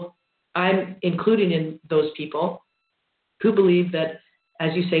people, I'm including in those people, who believe that,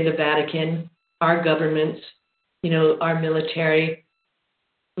 as you say, the Vatican, our governments, our military,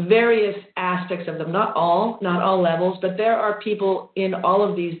 various aspects of them, not all levels, but there are people in all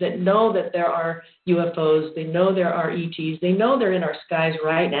of these that know that there are UFOs, they know there are ETs, they know they're in our skies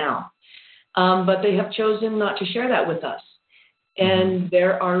right now. But they have chosen not to share that with us. And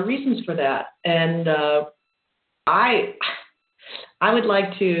there are reasons for that. And I would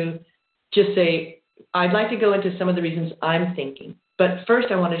like to just say, I'd like to go into some of the reasons I'm thinking. But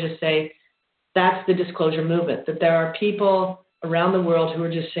first I want to just say that's the disclosure movement, that there are people around the world who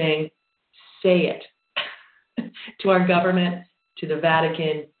are just saying, say it to our government, to the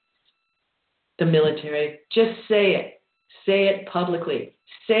Vatican, the military. Just say it. Say it publicly.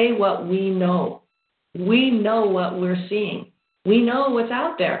 Say what we know. We know what we're seeing. We know what's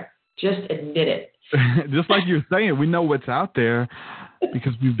out there. Just admit it. Just like you're saying, we know what's out there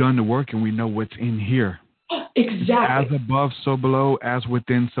because we've done the work and we know what's in here. Exactly. As above, so below, as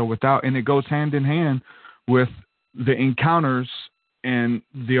within, so without. And it goes hand in hand with the encounters and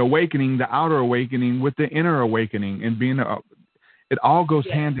the awakening, the outer awakening with the inner awakening, and being it all goes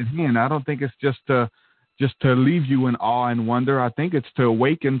hand in hand. I don't think it's just to leave you in awe and wonder. I think it's to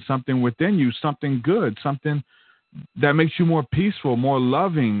awaken something within you, something good, something that makes you more peaceful, more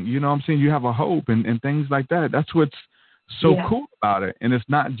loving. You know what I'm saying? You have a hope and things like that. That's what's so cool about it. And it's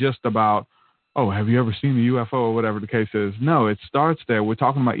not just about, oh, have you ever seen a UFO or whatever the case is? No, it starts there. We're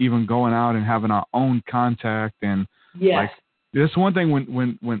talking about even going out and having our own contact. And it's one thing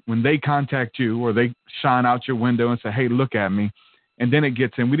when they contact you or they shine out your window and say, hey, look at me. And then it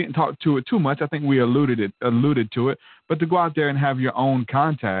gets in. We didn't talk to it too much. I think we alluded to it. But to go out there and have your own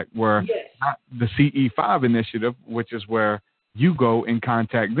contact, where not the CE5 initiative, which is where you go and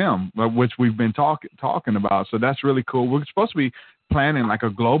contact them, which we've been talking about. So that's really cool. We're supposed to be planning like a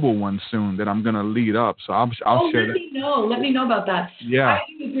global one soon that I'm going to lead up. So I'll share that. Let me know about that. Yeah. I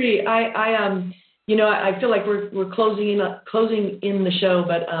do agree. I feel like we're closing in the show,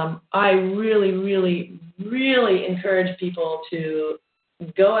 but I really, really, really encourage people to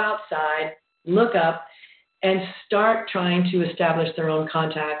go outside, look up, and start trying to establish their own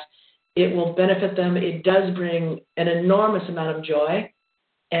contact. It will benefit them. It does bring an enormous amount of joy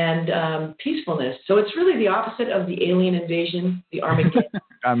and peacefulness. So it's really the opposite of the alien invasion, the Armageddon.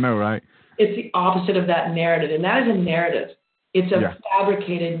 I know, right? It's the opposite of that narrative, and that is a narrative. It's a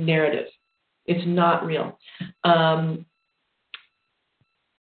fabricated narrative. It's not real.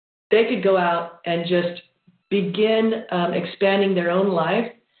 They could go out and just begin expanding their own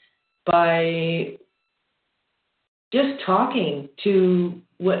life by just talking to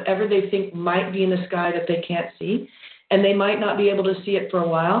whatever they think might be in the sky that they can't see. And they might not be able to see it for a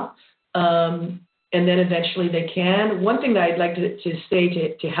while, and then eventually they can. One thing that I'd like to say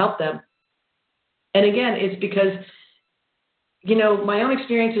to help them, and again, it's because, my own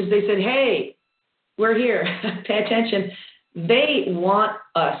experience is they said, hey, we're here, pay attention. They want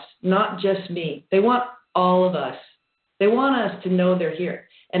us, not just me. They want all of us. They want us to know they're here.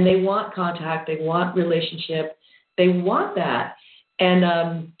 And they want contact. They want relationship. They want that.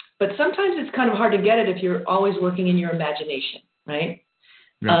 And but sometimes it's kind of hard to get it if you're always working in your imagination, right?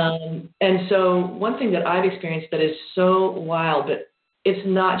 Yeah. And so one thing that I've experienced that is so wild, but it's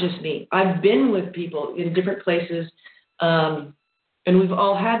not just me. I've been with people in different places, and we've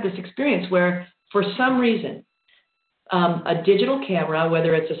all had this experience where, for some reason, a digital camera,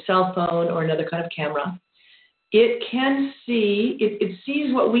 whether it's a cell phone or another kind of camera, it can see, it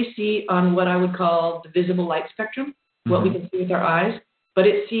sees what we see on what I would call the visible light spectrum, what we can see with our eyes, but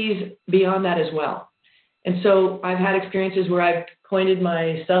it sees beyond that as well. And so I've had experiences where I've pointed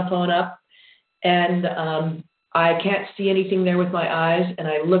my cell phone up and I can't see anything there with my eyes, and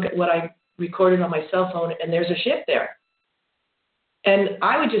I look at what I recorded on my cell phone and there's a ship there. And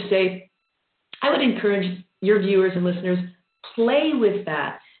I would just say, I would encourage your viewers and listeners, play with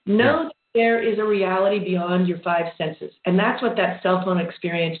that. Know that there is a reality beyond your five senses. And that's what that cell phone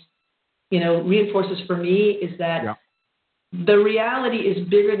experience, reinforces for me, is that the reality is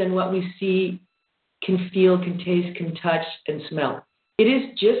bigger than what we see, can feel, can taste, can touch, and smell. It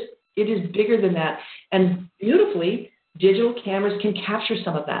is bigger than that. And beautifully, digital cameras can capture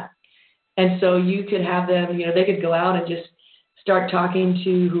some of that. And so you could have them, they could go out and just start talking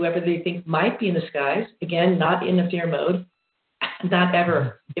to whoever they think might be in the skies. Again, not in a fear mode. Not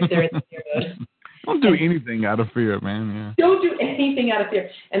ever, if they're in the fear mode. Don't do anything out of fear, man. Yeah. Don't do anything out of fear.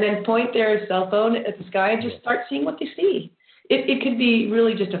 And then point their cell phone at the sky and just start seeing what they see. It could be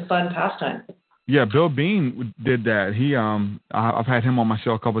really just a fun pastime. Yeah, Bill Bean did that. He, I've had him on my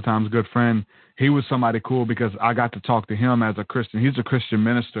show a couple of times. Good friend. He was somebody cool because I got to talk to him as a Christian. He's a Christian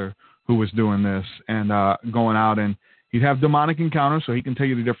minister who was doing this and going out, and he'd have demonic encounters, so he can tell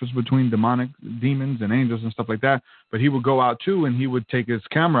you the difference between demons and angels and stuff like that. But he would go out too, and he would take his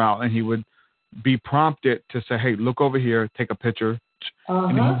camera out, and he would be prompted to say, "Hey, look over here, take a picture."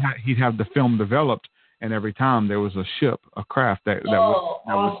 And he'd have the film developed. And every time there was a ship, a craft that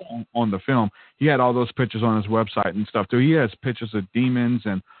was on the film. He had all those pictures on his website and stuff too. He has pictures of demons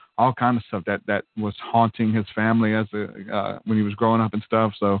and all kinds of stuff that was haunting his family as when he was growing up and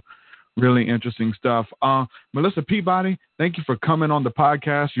stuff. So really interesting stuff. Melissa Peabody, thank you for coming on the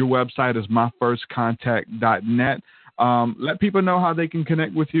podcast. Your website is myfirstcontact.net. Let people know how they can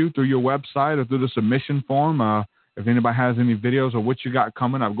connect with you through your website or through the submission form. If anybody has any videos or what you got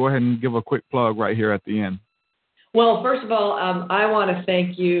coming up, go ahead and give a quick plug right here at the end. Well, first of all, I want to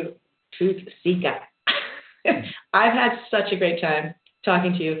thank you, TruthSeekah. I've had such a great time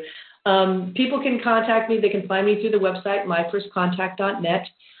talking to you. People can contact me. They can find me through the website, myfirstcontact.net.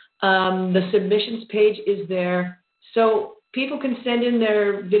 The submissions page is there. So people can send in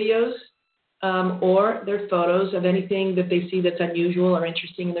their videos or their photos of anything that they see that's unusual or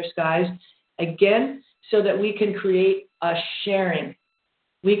interesting in their skies. Again, so that we can create a sharing.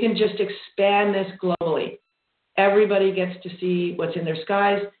 We can just expand this globally. Everybody gets to see what's in their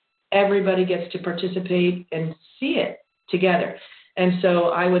skies. Everybody gets to participate and see it together. And so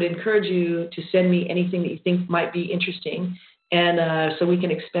I would encourage you to send me anything that you think might be interesting, and so we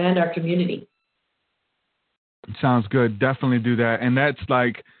can expand our community. Sounds good. Definitely do that. And that's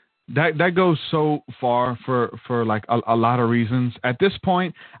like, that goes so far for like a lot of reasons. At this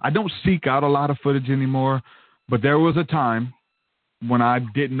point, I don't seek out a lot of footage anymore, but there was a time when I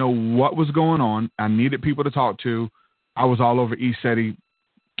didn't know what was going on. I needed people to talk to. I was all over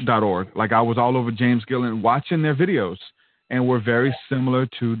ESETI.org. Like I was all over James Gillen watching their videos. and were very similar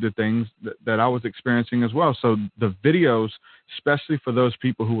to the things that I was experiencing as well. So the videos, especially for those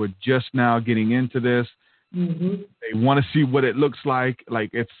people who are just now getting into this, they want to see what it looks like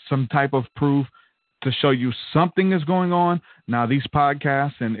it's some type of proof to show you something is going on. Now, these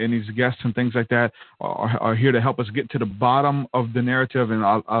podcasts and these guests and things like that are here to help us get to the bottom of the narrative. And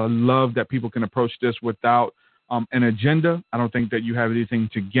I love that people can approach this without an agenda. I don't think that you have anything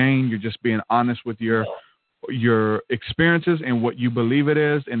to gain. You're just being honest with your experiences and what you believe it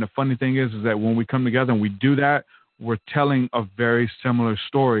is. And the funny thing is that when we come together and we do that, we're telling a very similar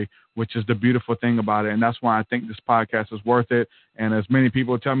story, which is the beautiful thing about it. And that's why I think this podcast is worth it. And as many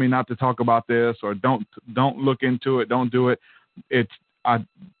people tell me not to talk about this or don't look into it, don't do it,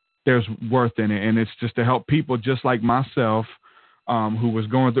 there's worth in it. And it's just to help people just like myself, who was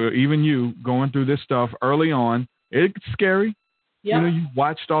going through, even you going through this stuff early on. It's scary. Yep. You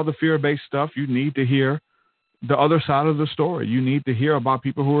watched all the fear-based stuff. You need to hear the other side of the story. You need to hear about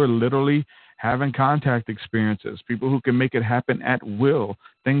people who are literally having contact experiences, people who can make it happen at will,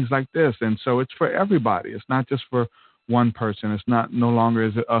 things like this. And so it's for everybody. It's not just for one person. It's no longer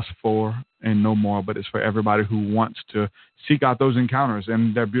is it us four and no more, but it's for everybody who wants to seek out those encounters,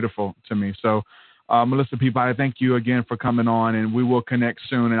 and they're beautiful to me. So, Melissa Peabody, thank you again for coming on, and we will connect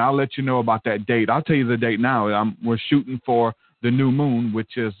soon. And I'll let you know about that date. I'll tell you the date now. We're shooting for the new moon,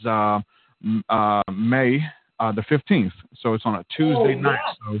 which is May the 15th. So it's on a Tuesday night.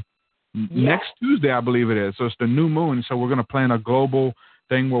 So next Tuesday, I believe it is. So it's the new moon. So we're going to plan a global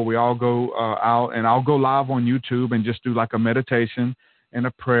thing where we all go out, and I'll go live on YouTube and just do like a meditation and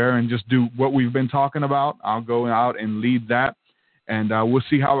a prayer and just do what we've been talking about. I'll go out and lead that, and we'll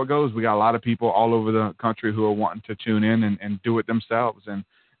see how it goes. We got a lot of people all over the country who are wanting to tune in and do it themselves and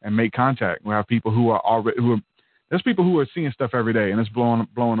make contact. We have people who are there's people who are seeing stuff every day, and it's blowing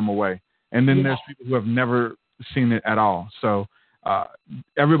them away. And then there's people who have never seen it at all. So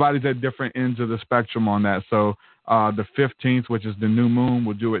everybody's at different ends of the spectrum on that. So the 15th, which is the new moon,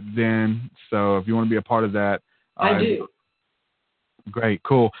 we'll do it then. So if you want to be a part of that. I do. Great,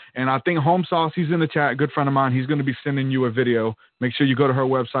 cool. And I think Home Sauce, he's in the chat, a good friend of mine. He's going to be sending you a video. Make sure you go to her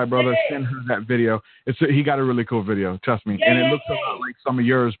website, brother. Send her that video. He got a really cool video, trust me. And it looks a lot like some of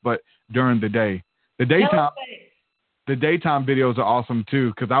yours, but during the day. The daytime videos are awesome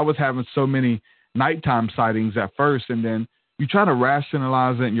too, because I was having so many nighttime sightings at first, and then you try to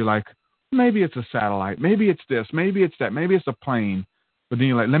rationalize it, and you're like, maybe it's a satellite, maybe it's this, maybe it's that, maybe it's a plane. But then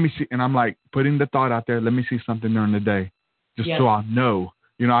you're like, let me see, and I'm like putting the thought out there, let me see something during the day, just so I know,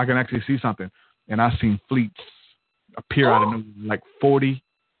 I can actually see something. And I've seen fleets appear out of nowhere, like 40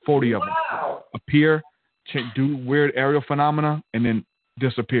 of them appear, do weird aerial phenomena, and then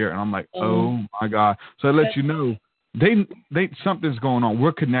disappear. And I'm like, oh my God. So it lets you know they something's going on.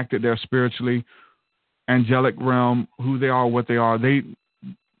 We're connected there spiritually, angelic realm, who they are, what they are.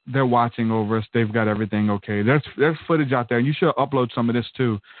 They're watching over us. They've got everything okay. There's footage out there. You should upload some of this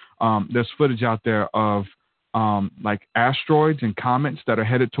too. There's footage out there of like asteroids and comets that are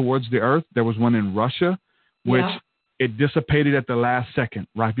headed towards the Earth. There was one in Russia, which it dissipated at the last second,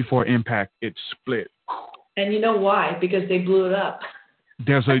 right before impact. It split. And you know why? Because they blew it up.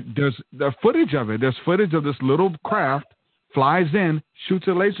 There's footage of it. There's footage of this little craft flies in, shoots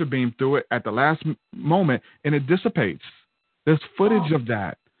a laser beam through it at the last moment, and it dissipates. There's footage of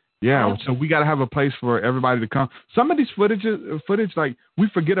that. Yeah, so we got to have a place for everybody to come. Some of these footage, like, we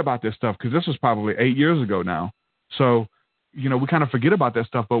forget about this stuff because this was probably 8 years ago now. So, we kind of forget about that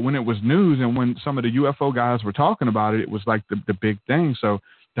stuff. But when it was news and when some of the UFO guys were talking about it, it was like the big thing. So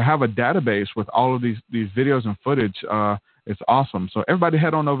to have a database with all of these videos and footage, it's awesome. So everybody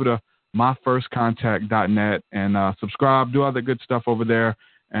head on over to myfirstcontact.net and subscribe, do all the good stuff over there,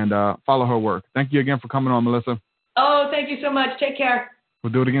 and follow her work. Thank you again for coming on, Melissa. Oh, thank you so much. Take care.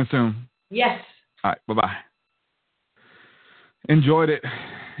 We'll do it again soon. Yes. All right. Bye-bye. Enjoyed it,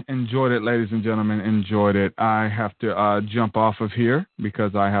 ladies and gentlemen. Enjoyed it. I have to jump off of here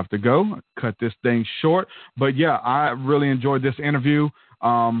because I have to go. Cut this thing short. But, yeah, I really enjoyed this interview.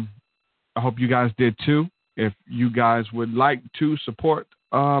 I hope you guys did too. If you guys would like to support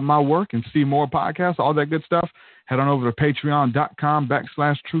my work and see more podcasts, all that good stuff, head on over to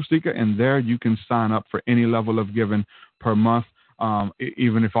patreon.com/TruthSeekah, and there you can sign up for any level of giving per month.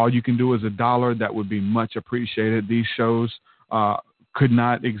 Even if all you can do is $1, that would be much appreciated. These shows could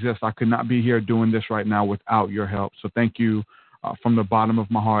not exist. I could not be here doing this right now without your help. So thank you from the bottom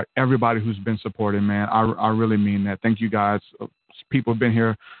of my heart. Everybody who's been supporting, man, I really mean that. Thank you guys. People have been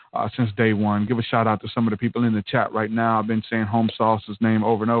here since day one. Give a shout out to some of the people in the chat right now. I've been saying Home Sauce's name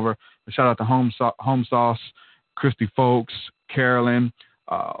over and over. A shout out to Home Sauce, Christy Folks, Carolyn,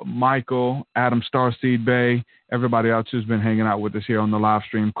 Michael, Adam Starseed Bay, everybody else who's been hanging out with us here on the live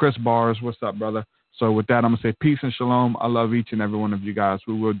stream. Chris Bars, what's up, brother? So with that, I'm going to say peace and shalom. I love each and every one of you guys.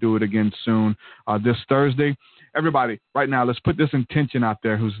 We will do it again soon this Thursday. Everybody, right now, let's put this intention out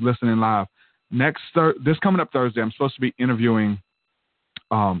there who's listening live. This coming up Thursday, I'm supposed to be interviewing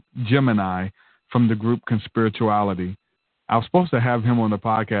Gemini from the group Conspirituality. I was supposed to have him on the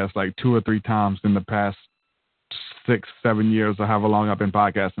podcast like 2 or 3 times in the past 6-7 years or however long I've been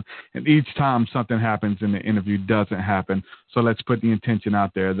podcasting. And each time something happens and the interview doesn't happen. So let's put the intention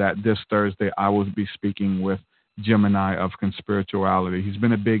out there that this Thursday I will be speaking with Gemini of Conspirituality. He's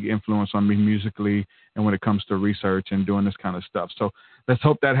been a big influence on me musically and when it comes to research and doing this kind of stuff. So let's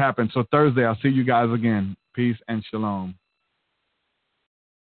hope that happens. So Thursday, I'll see you guys again. Peace and shalom.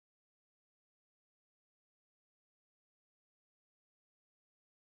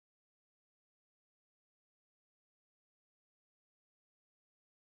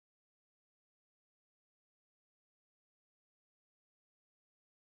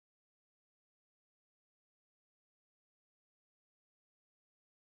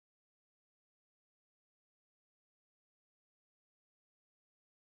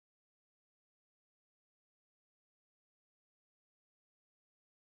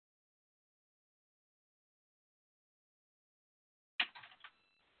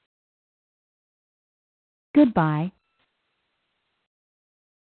 Goodbye.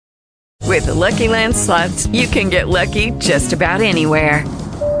 With the Lucky Land Slots, you can get lucky just about anywhere.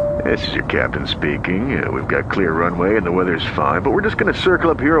 This is your captain speaking. We've got clear runway and the weather's fine, but we're just going to circle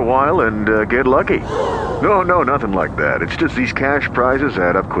up here a while and get lucky. No, nothing like that. It's just these cash prizes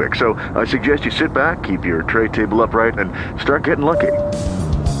add up quick. So I suggest you sit back, keep your tray table upright, and start getting lucky.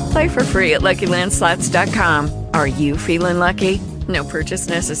 Play for free at LuckyLandSlots.com. Are you feeling lucky? No purchase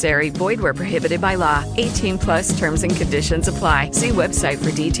necessary. Void where prohibited by law. 18+ terms and conditions apply. See website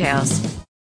for details.